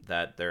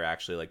that they're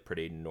actually like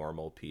pretty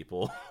normal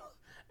people.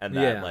 And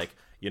that like,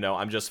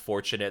 I'm just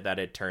fortunate that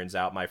it turns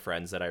out my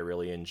friends that I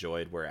really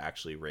enjoyed were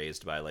actually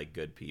raised by like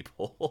good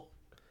people.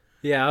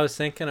 Yeah, I was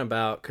thinking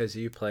about, because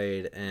you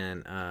played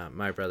in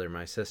My Brother,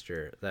 My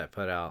Sister, that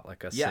put out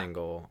like a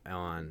single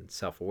on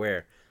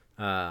Self-Aware.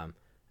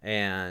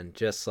 And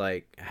just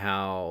like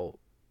how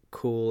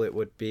cool it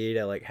would be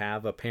to like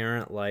have a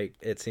parent like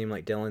it seemed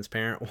like Dylan's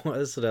parent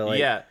was, to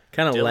like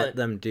kind of let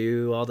them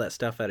do all that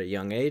stuff at a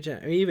young age.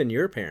 And even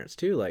your parents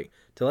too, like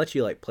to let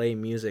you like play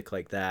music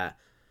like that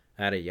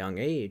at a young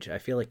age, I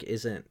feel like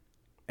isn't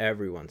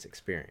everyone's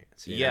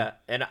experience. You know?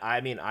 And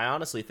I mean, I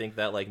honestly think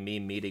that like me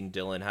meeting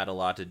Dylan had a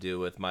lot to do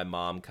with my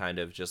mom kind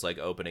of just like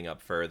opening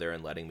up further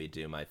and letting me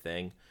do my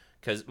thing,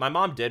 because my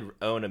mom did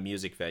own a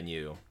music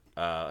venue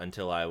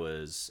until I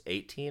was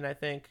 18, I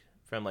think,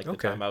 from like the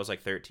time I was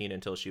like 13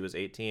 until she was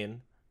 18,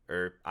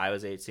 or I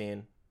was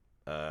 18.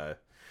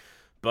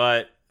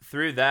 But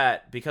through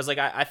that, because like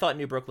I thought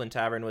New Brooklyn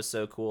Tavern was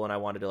so cool, and I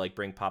wanted to like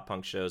bring pop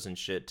punk shows and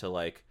shit to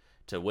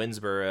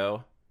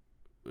Winsboro.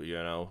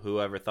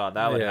 Whoever thought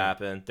that would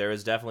happen. There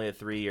was definitely a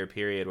 3-year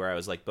period where I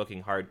was like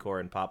booking hardcore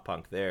and pop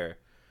punk there.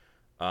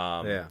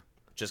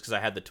 Just because I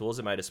had the tools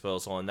at my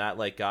disposal, and that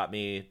like got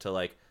me to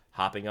like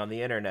hopping on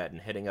the internet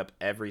and hitting up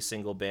every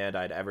single band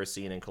I'd ever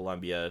seen in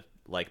Columbia,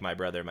 like My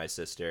Brother, My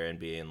Sister, and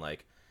being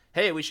like,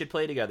 hey, we should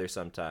play together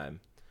sometime.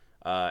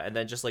 And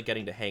then just like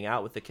getting to hang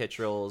out with the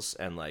Kittrells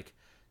and like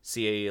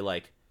see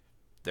like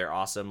their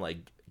awesome like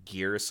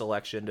gear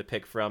selection to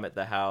pick from at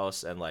the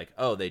house, and like,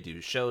 oh, they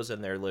do shows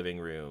in their living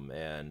room,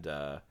 and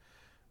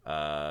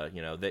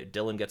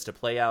Dylan gets to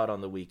play out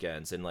on the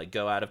weekends and like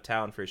go out of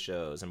town for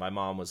shows. And my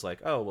mom was like,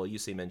 oh, well, you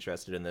seem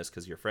interested in this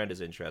because your friend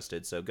is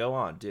interested, so go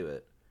on, do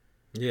it.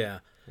 Yeah.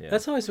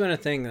 That's always been a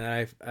thing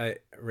that I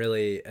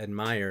really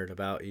admired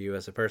about you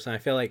as a person. I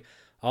feel like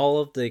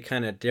all of the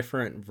kind of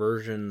different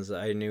versions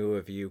I knew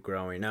of you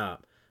growing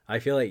up, I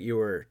feel like you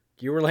were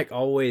like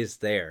always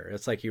there.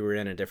 It's like you were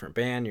in a different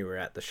band, you were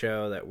at the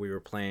show that we were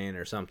playing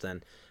or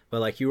something,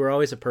 but like you were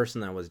always a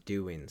person that was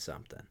doing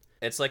something.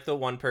 It's like the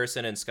one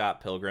person in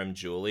Scott Pilgrim,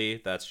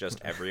 Julie, that's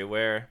just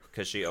everywhere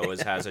because she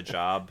always has a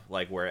job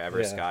like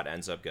wherever Scott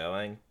ends up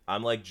going.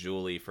 I'm like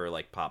Julie for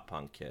like pop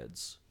punk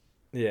kids.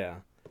 Yeah.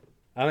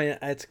 I mean,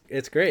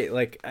 it's great.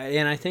 Like,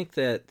 and I think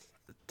that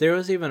there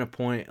was even a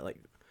point,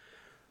 like,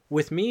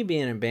 with me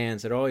being in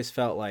bands, it always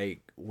felt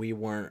like we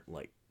weren't,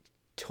 like,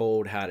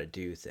 told how to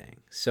do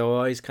things. So I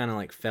always kind of,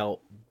 like,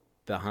 felt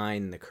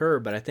behind the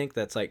curve. But I think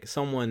that's, like,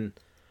 someone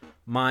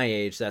my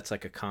age, that's,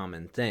 like, a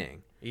common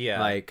thing.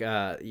 Yeah. Like,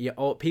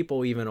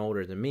 people even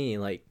older than me,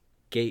 like,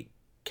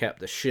 kept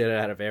the shit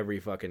out of every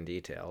fucking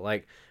detail.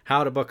 Like,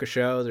 how to book a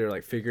show, they're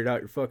like, figure it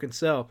out your fucking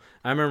self.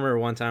 I remember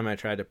one time I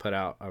tried to put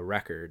out a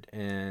record,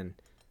 and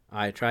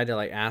I tried to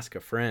like ask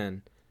a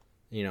friend,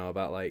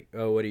 about like,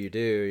 oh, what do you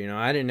do?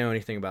 I didn't know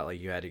anything about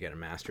like you had to get a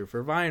master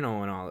for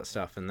vinyl and all that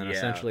stuff. And then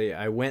essentially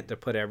I went to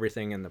put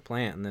everything in the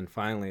plant, and then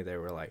finally they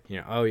were like,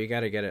 oh, you got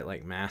to get it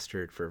like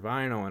mastered for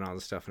vinyl and all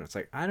this stuff. And it's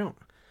like,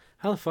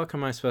 how the fuck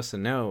am I supposed to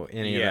know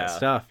any of that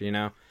stuff,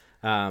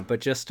 but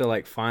just to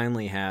like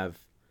finally have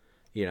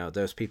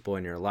those people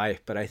in your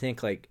life. But I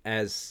think like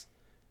as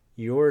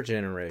your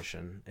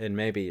generation, and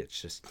maybe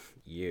it's just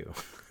you,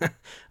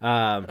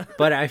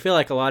 but I feel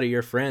like a lot of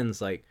your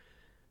friends, like,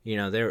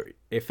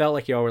 it felt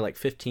like y'all were like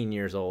 15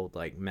 years old,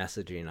 like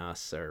messaging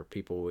us or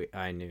people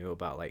I knew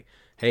about like,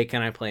 hey,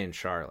 can I play in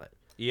Charlotte?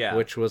 Yeah.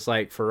 Which was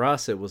like, for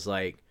us, it was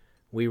like,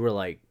 we were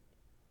like,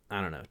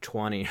 I don't know,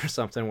 20 or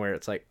something, where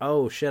it's like,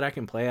 oh shit, I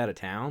can play out of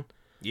town.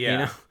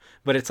 Yeah.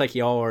 But it's like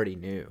y'all already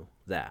knew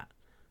that.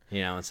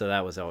 And so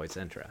that was always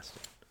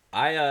interesting.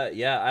 I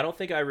don't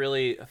think I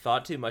really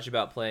thought too much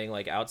about playing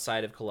like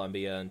outside of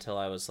Columbia until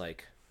I was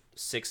like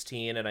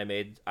 16, and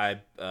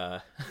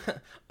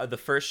the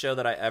first show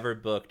that I ever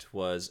booked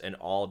was an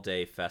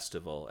all-day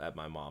festival at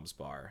my mom's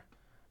bar.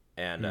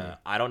 And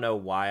I don't know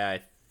why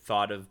I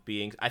thought of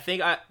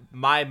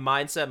my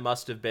mindset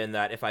must have been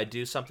that if I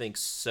do something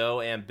so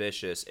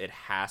ambitious, it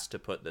has to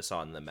put this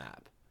on the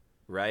map,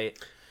 right?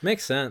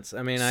 Makes sense.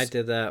 I mean, I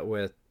did that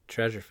with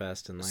Treasure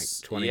Fest in like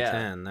 2010.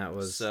 Yeah. That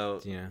was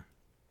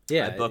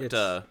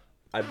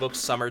I booked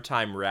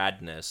Summertime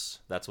Radness.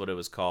 That's what it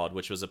was called,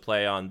 which was a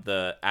play on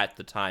the at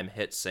the time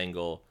hit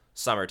single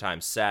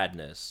Summertime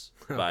Sadness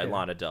by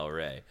Lana Del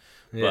Rey.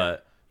 Yeah.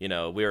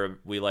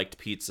 But we liked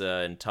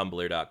pizza and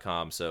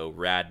Tumblr.com, so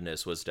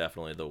radness was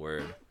definitely the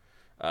word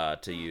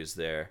to use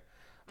there.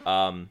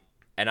 And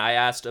I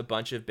asked a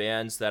bunch of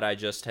bands that I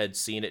just had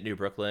seen at New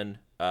Brooklyn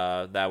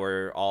that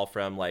were all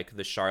from like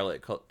the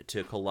Charlotte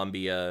to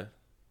Columbia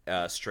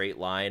straight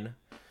line.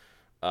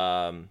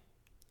 And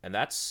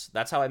that's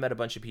how I met a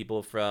bunch of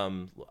people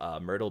from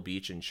Myrtle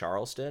Beach and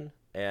Charleston,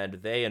 and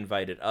they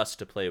invited us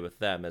to play with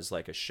them as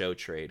like a show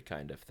trade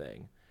kind of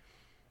thing.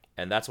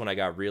 And that's when I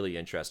got really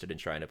interested in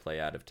trying to play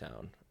out of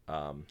town.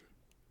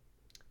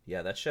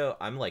 Yeah, that show,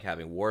 I'm like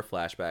having war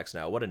flashbacks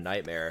now. What a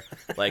nightmare.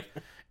 Like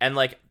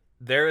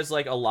there is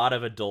like a lot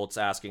of adults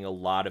asking a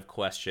lot of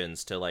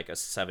questions to like a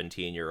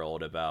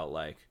 17-year-old about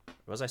like,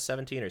 was I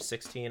 17 or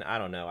 16? I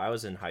don't know. I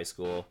was in high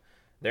school.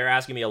 They're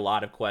asking me a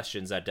lot of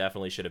questions that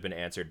definitely should have been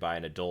answered by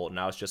an adult, and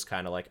I was just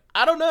kind of like,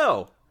 I don't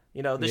know.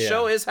 The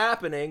show is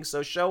happening,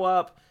 so show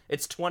up.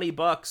 It's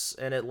 $20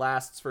 and it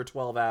lasts for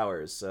 12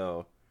 hours,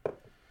 so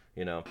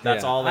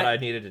that's all that I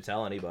needed to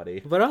tell anybody.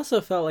 But I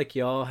also felt like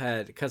y'all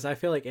had, because I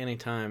feel like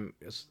anytime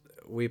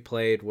we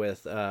played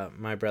with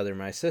my brother and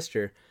my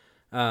sister,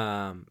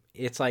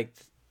 it's like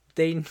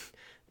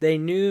they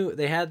knew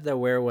they had the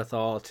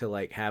wherewithal to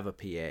like have a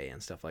PA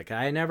and stuff like that.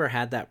 I never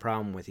had that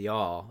problem with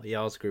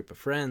y'all's group of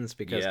friends,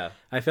 because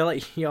I feel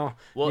like y'all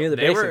knew the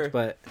basics,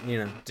 but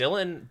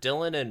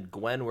Dylan and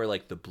Gwen were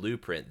like the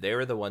blueprint. They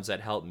were the ones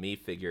that helped me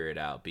figure it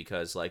out,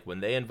 because like when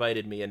they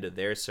invited me into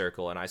their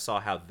circle and I saw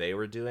how they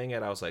were doing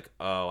it, I was like,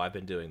 oh, I've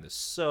been doing this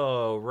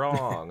so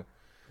wrong.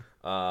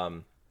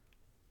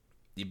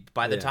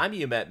 By the time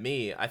you met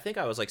me, I think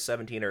I was like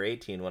 17 or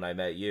 18 when I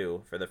met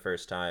you for the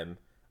first time.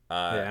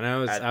 And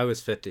I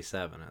was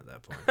 57 at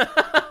that point.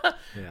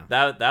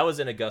 Yeah, that was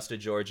in Augusta,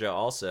 Georgia,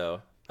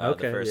 also. The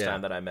first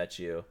time that I met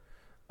you.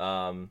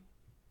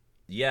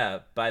 Yeah,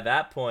 by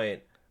that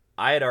point,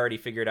 I had already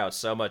figured out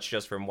so much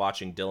just from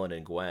watching Dylan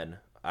and Gwen.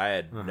 I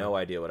had no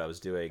idea what I was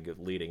doing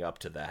leading up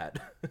to that.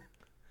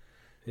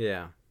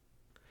 Yeah.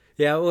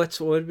 What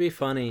would be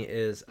funny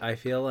is I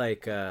feel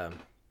like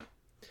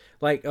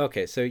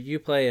okay, so you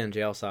play in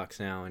Jail Socks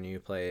now and you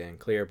play in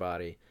Clear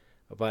Body.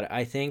 But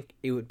I think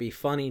it would be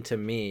funny to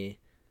me,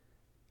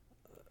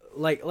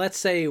 like, let's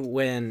say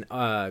when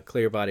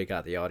Clear Body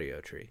got the Audio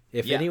Tree.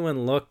 If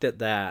anyone looked at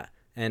that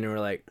and were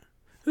like,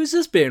 who's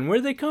this band?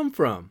 Where'd they come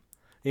from?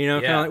 Kind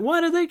of like, why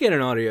did they get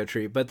an Audio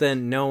Tree? But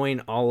then knowing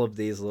all of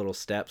these little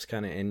steps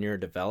kind of in your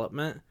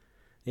development,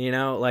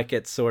 like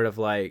it's sort of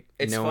like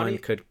it's no funny.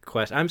 One could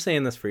question. I'm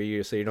saying this for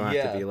you, so you don't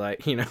have to be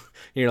like,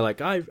 you're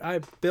like, I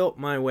built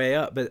my way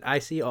up. But I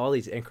see all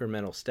these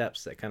incremental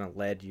steps that kind of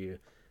led you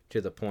to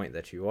the point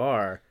that you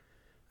are,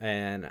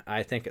 and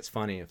I think it's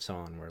funny if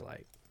someone were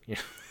like,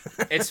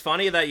 It's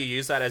funny that you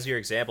use that as your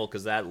example,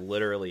 because that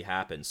literally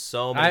happened.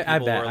 So many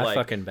people were like, I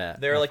fucking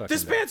bet. They're like,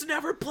 this band's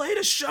never played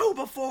a show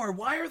before.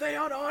 Why are they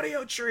on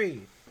Audio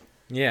Tree?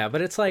 Yeah,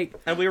 but it's like,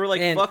 and we were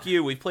like, fuck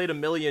you. We've played 1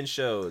 million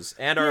shows,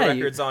 and our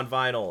record's on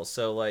vinyl.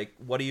 So like,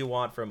 what do you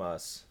want from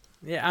us?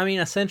 Yeah, I mean,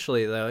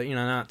 essentially, though,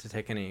 not to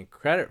take any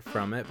credit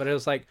from it, but it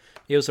was like,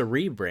 it was a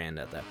rebrand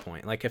at that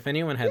point. Like, if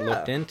anyone had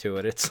looked into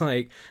it, it's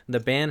like the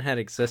band had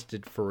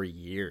existed for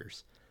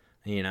years,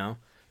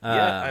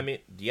 I mean,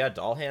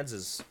 Doll Hands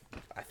is,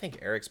 I think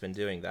Eric's been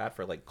doing that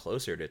for like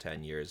closer to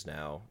 10 years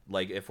now.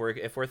 Like, if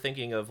we're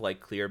thinking of like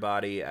Clear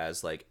Body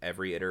as like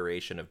every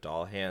iteration of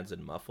Doll Hands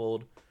and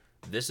Muffled,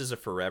 this is a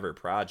forever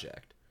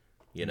project,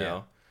 you know?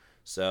 Yeah.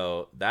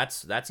 So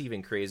that's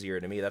even crazier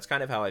to me. That's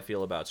kind of how I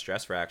feel about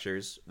Stress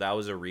Fractures. That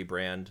was a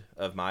rebrand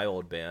of my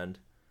old band.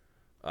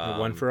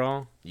 One for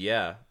All?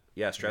 Yeah.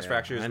 Stress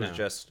Fractures was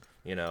just,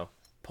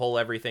 pull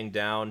everything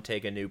down,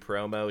 take a new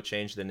promo,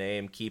 change the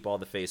name, keep all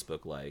the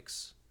Facebook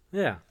likes.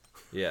 Yeah.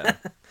 Yeah.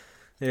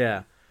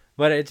 Yeah.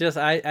 But it just,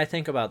 I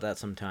think about that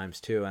sometimes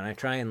too, and I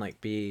try and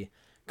like be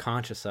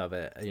conscious of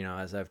it,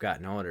 as I've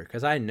gotten older,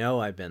 because I know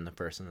I've been the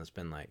person that's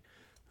been like,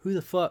 who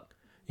the fuck?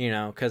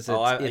 Because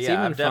it's even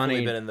I've definitely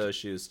funny. Been in those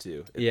shoes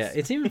too.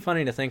 It's even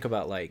funny to think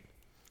about, like,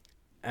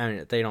 I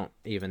mean, they don't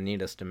even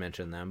need us to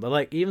mention them, but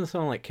like even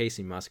someone like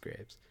Casey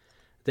Musgraves,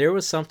 there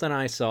was something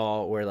I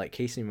saw where like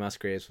Casey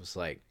Musgraves was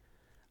like,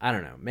 I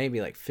don't know,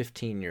 maybe like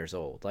 15 years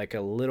old, like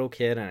a little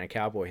kid in a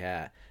cowboy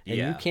hat, and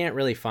you can't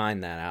really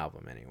find that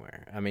album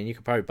anywhere. I mean, you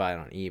could probably buy it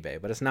on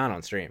eBay, but it's not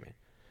on streaming.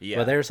 Yeah.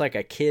 But there's like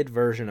a kid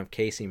version of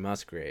Casey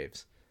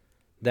Musgraves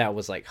that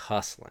was like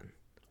hustling.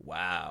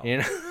 Wow.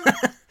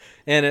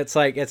 And it's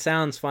like, it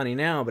sounds funny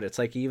now, but it's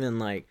like, even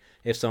like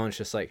if someone's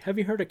just like, have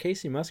you heard of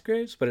Casey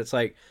Musgraves? But it's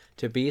like,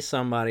 to be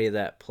somebody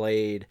that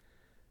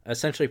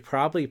essentially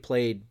probably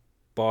played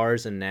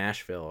bars in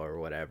Nashville or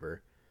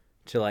whatever,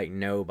 to like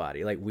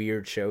nobody, like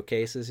weird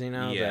showcases,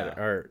 that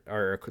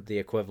are the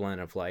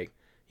equivalent of like,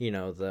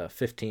 the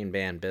 15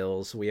 band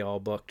bills we all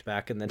booked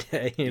back in the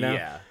day,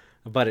 Yeah.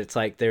 But it's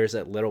like, there's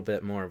a little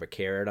bit more of a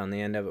carrot on the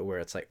end of it, where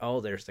it's like,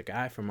 oh, there's the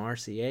guy from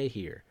RCA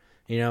here.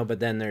 But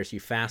then you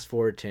fast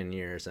forward 10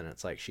 years and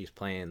it's like she's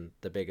playing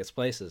the biggest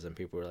places and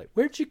people were like,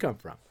 where'd she come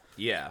from?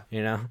 Yeah.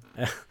 And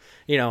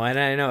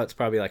I know it's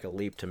probably like a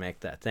leap to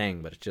make that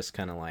thing, but it's just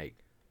kind of like,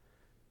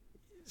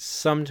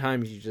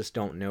 sometimes you just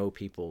don't know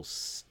people's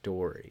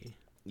story.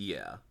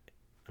 Yeah.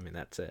 I mean,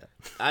 that's it.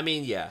 I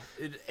mean, yeah.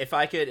 If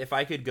I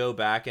could go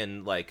back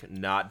and like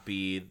not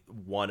be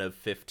one of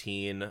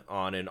 15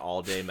 on an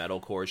all-day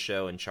metalcore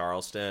show in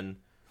Charleston,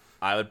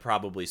 I would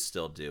probably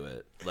still do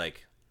it.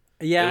 Like,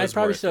 Yeah, it I'd was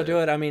probably worth still it. do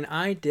it. I mean,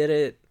 I did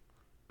it.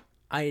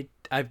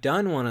 I've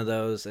done one of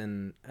those,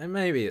 and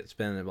maybe it's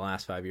been in the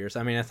last 5 years.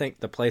 I mean, I think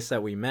the place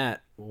that we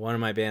met, one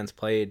of my bands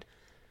played,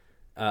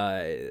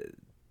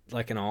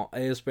 like an all.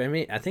 It was, I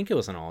mean, I think it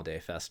was an all-day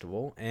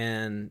festival,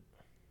 and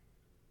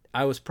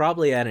I was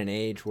probably at an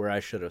age where I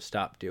should have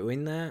stopped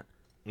doing that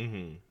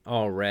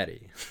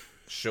already.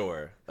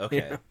 Sure.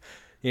 Okay.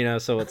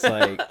 So it's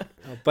like,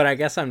 but I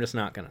guess I'm just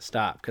not gonna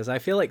stop because I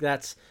feel like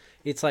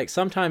it's like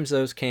sometimes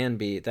those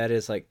that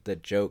is like the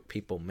joke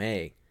people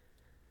make.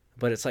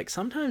 But it's like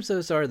sometimes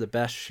those are the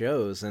best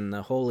shows, and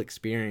the whole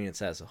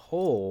experience as a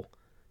whole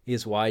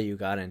is why you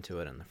got into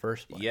it in the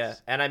first place. Yeah,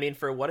 and I mean,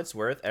 for what it's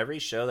worth, every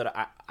show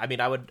that I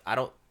mean, I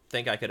don't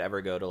think I could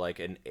ever go to like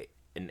an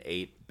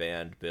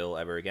 8-band bill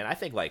ever again. I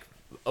think like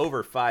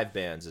over 5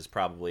 bands is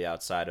probably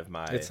outside of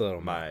my. It's a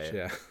little much,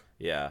 yeah.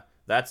 Yeah,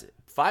 that's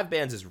 5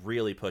 bands is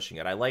really pushing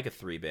it. I like a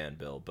 3-band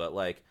bill, but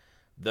like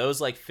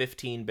those like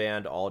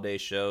 15-band all-day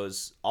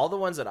shows, all the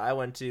ones that I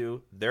went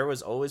to, there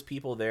was always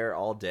people there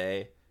all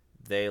day.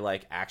 They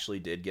like actually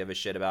did give a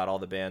shit about all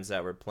the bands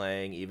that were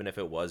playing, even if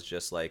it was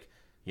just like,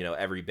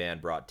 every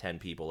band brought 10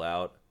 people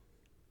out.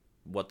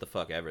 What the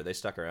fuck ever. They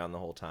stuck around the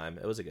whole time.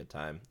 It was a good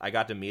time. I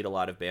got to meet a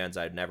lot of bands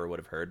I never would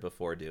have heard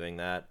before doing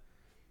that.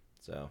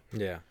 So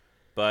Yeah.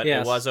 But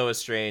Yes. It was always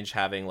strange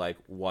having like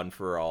One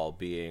for All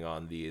being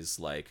on these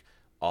like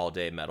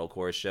all-day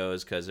metalcore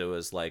shows, because it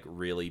was like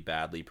really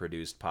badly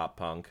produced pop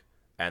punk,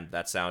 and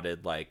that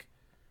sounded like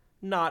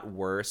not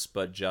worse,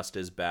 but just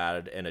as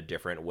bad in a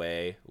different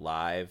way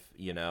live,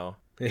 Yeah.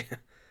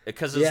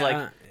 Because it's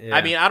Yeah, yeah.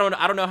 I mean, I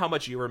don't know how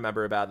much you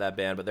remember about that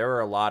band, but there were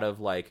a lot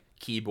of like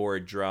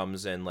keyboard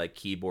drums and like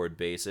keyboard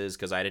basses,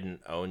 because I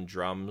didn't own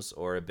drums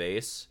or a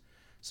bass.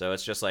 So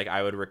it's just like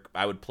I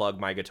would plug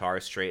my guitar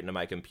straight into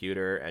my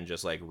computer and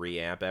just like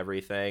reamp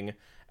everything,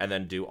 and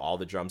then do all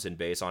the drums and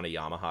bass on a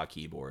Yamaha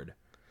keyboard.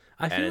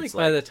 I and feel like it's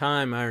by like- the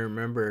time I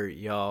remember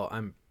y'all,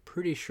 I'm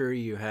pretty sure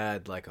you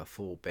had like a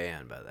full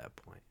band by that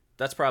point.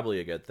 That's probably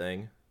a good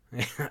thing.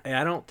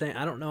 I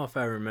don't know if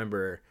I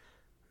remember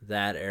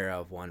that era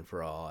of One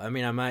for All. I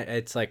mean,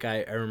 it's like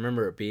I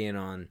remember it being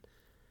on,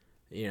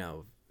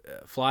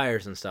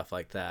 flyers and stuff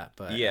like that.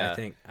 But Yeah.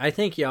 I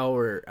think y'all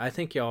were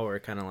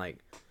kind of like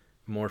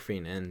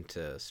morphing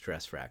into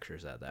Stress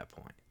Fractures at that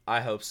point. I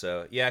hope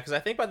so. Yeah, because I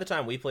think by the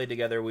time we played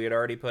together, we had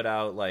already put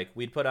out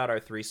we'd put out our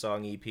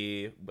 3-song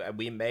EP.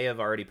 We may have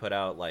already put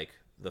out like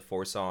the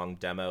 4-song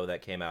demo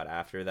that came out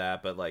after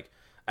that, but like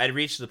I'd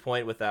reached the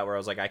point with that where I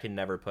was like, I can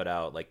never put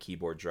out like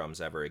keyboard drums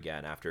ever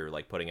again after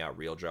like putting out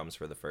real drums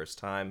for the first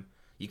time.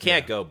 You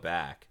can't go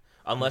back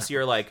unless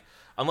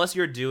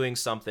you're doing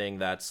something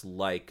that's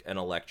like an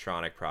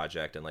electronic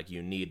project and like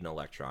you need an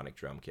electronic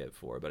drum kit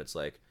for. But it's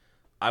like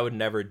I would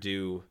never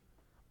do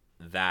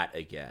that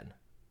again.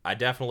 I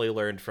definitely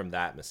learned from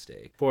that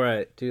mistake. Before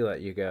I do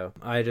let you go,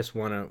 I just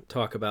want to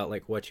talk about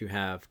like what you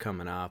have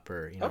coming up,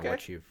 or Okay.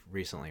 what you've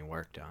recently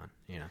worked on.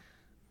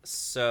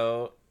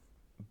 So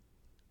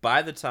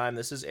by the time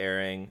this is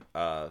airing,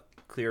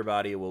 Clear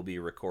Body will be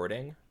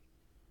recording.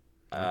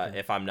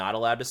 If I'm not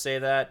allowed to say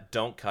that,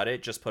 don't cut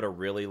it. Just put a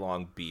really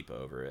long beep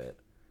over it.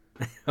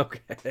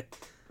 Okay.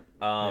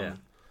 Yeah.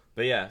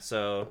 But yeah,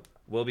 so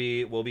we'll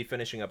be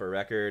finishing up a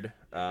record.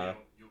 You'll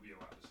be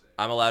allowed to say.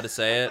 I'm allowed to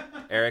say it.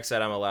 Eric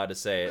said I'm allowed to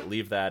say it.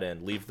 Leave that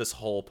in. Leave this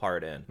whole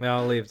part in. Well,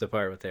 I'll leave the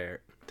part with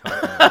Eric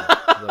talking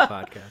about the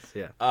podcast.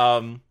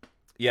 Yeah.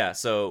 Yeah,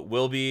 so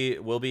we'll be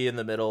in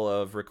the middle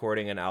of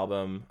recording an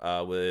album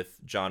with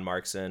John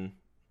Markson,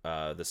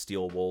 the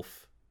Steel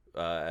Wolf,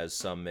 as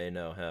some may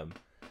know him.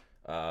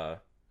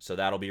 So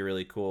that'll be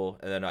really cool.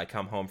 And then I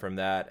come home from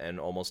that, and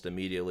almost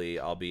immediately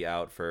I'll be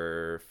out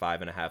for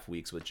 5.5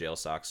 weeks with Jail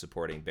Socks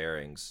supporting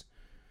Bearings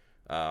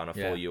on a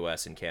full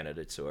U.S. and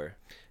Canada tour.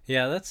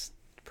 Yeah, that's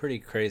a pretty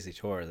crazy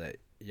tour that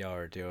y'all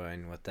are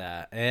doing with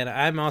that. And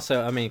I'm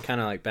also, I mean, kind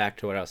of like back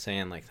to what I was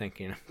saying, like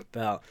thinking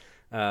about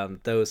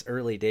those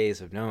early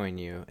days of knowing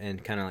you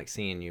and kind of like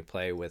seeing you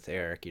play with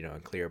Eric, in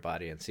Clear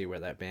Body, and see where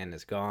that band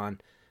has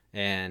gone,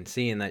 and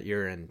seeing that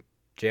you're in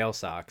Jail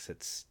Socks.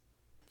 It's,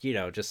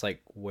 just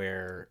like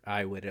where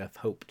I would have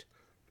hoped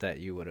that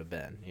you would have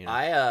been.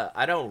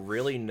 I don't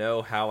really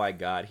know how I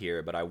got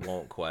here, but I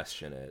won't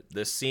question it.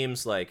 This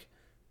seems like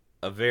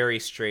a very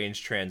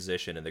strange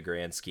transition in the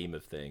grand scheme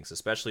of things,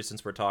 especially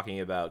since we're talking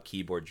about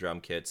keyboard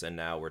drum kits and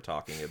now we're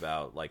talking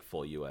about like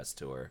full US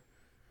tour.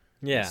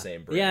 Yeah.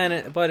 Same breath.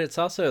 Yeah, but it's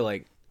also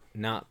like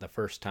not the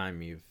first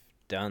time you've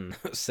done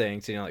those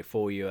things, like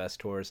full US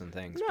tours and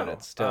things, but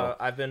it's still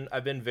I've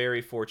been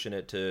very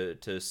fortunate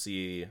to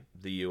see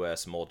the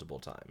US multiple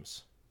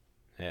times.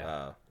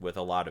 With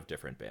a lot of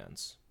different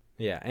bands.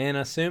 Yeah, and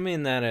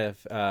assuming that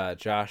if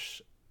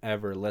Josh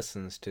ever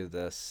listens to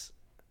this,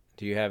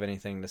 do you have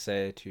anything to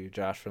say to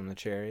Josh from the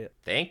Chariot?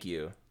 Thank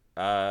you.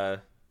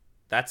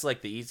 that's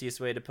like the easiest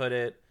way to put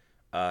it.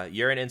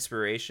 You're an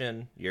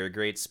inspiration. You're a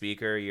great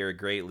speaker. You're a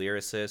great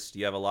lyricist.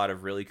 You have a lot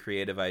of really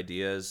creative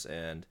ideas,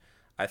 and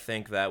I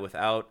think that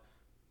without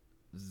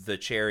the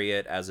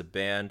Chariot as a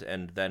band,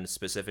 and then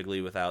specifically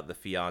without the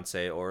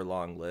Fiance or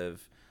Long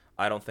Live,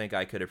 I don't think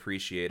I could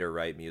appreciate or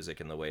write music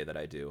in the way that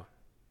I do.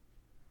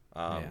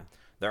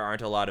 There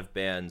aren't a lot of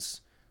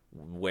bands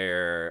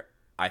where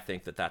I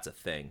think that that's a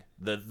thing.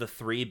 The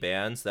three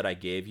bands that I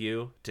gave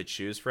you to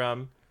choose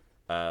from,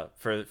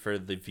 for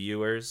the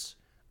viewers,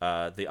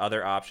 the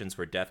other options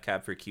were Death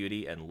Cab for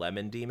Cutie and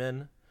Lemon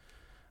Demon.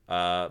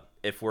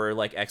 If we're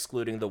like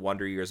excluding the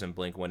Wonder Years and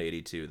Blink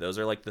 182, those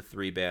are like the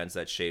three bands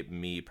that shaped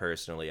me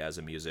personally as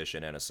a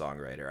musician and a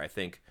songwriter. I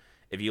think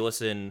if you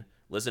listen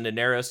to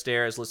Narrow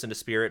Stairs, listen to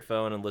Spirit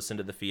Phone, and listen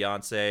to The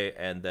Fiance,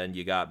 and then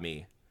you got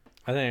me.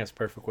 I think that's a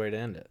perfect way to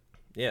end it.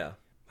 Yeah.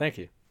 Thank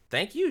you.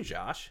 Thank you,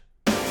 Josh.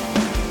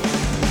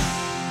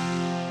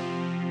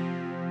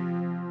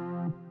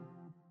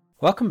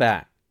 Welcome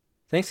back.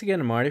 Thanks again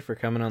to Marty for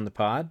coming on the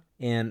pod.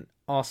 And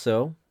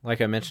also,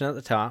 like I mentioned at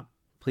the top,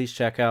 please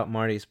check out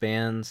Marty's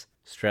bands,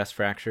 Stress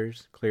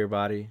Fractures, Clear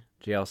Body,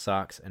 Jail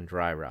Socks, and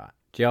Dry Rot.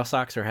 Jail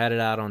Socks are headed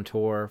out on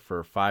tour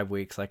for 5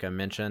 weeks, like I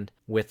mentioned,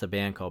 with a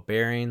band called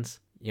Bearings,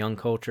 Young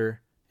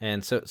Culture.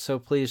 And so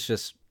please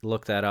just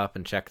look that up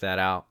and check that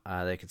out.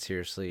 They could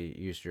seriously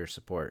use your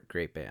support.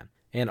 Great band.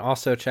 And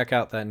also check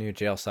out that new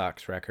Jail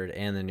Socks record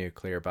and the new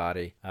Clear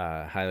Body.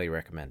 Highly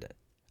recommend it.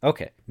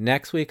 Okay,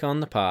 next week on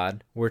the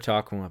pod, we're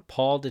talking with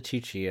Paul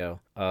DiCiccio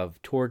of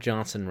Tor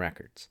Johnson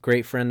Records.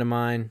 Great friend of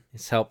mine.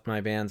 He's helped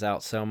my bands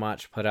out so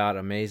much, put out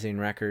amazing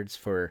records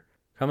for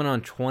coming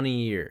on 20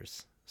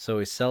 years. So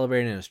he's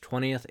celebrating his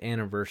 20th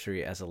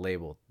anniversary as a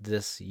label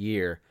this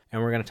year. And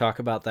we're going to talk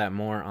about that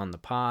more on the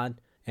pod.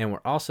 And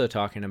we're also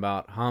talking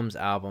about Hum's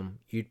album,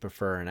 You'd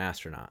Prefer an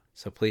Astronaut.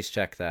 So please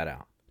check that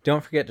out.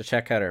 Don't forget to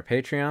check out our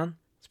Patreon.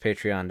 It's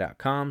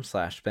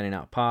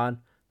patreon.com/spinningoutpod.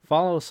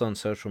 Follow us on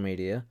social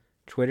media,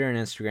 Twitter and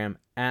Instagram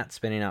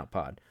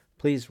 @spinningoutpod.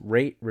 Please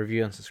rate,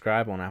 review, and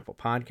subscribe on Apple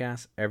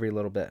Podcasts. Every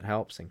little bit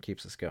helps and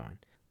keeps us going.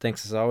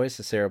 Thanks as always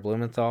to Sarah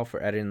Blumenthal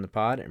for editing the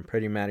pod and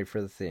Pretty Maddie for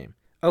the theme.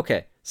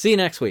 Okay, see you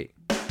next week.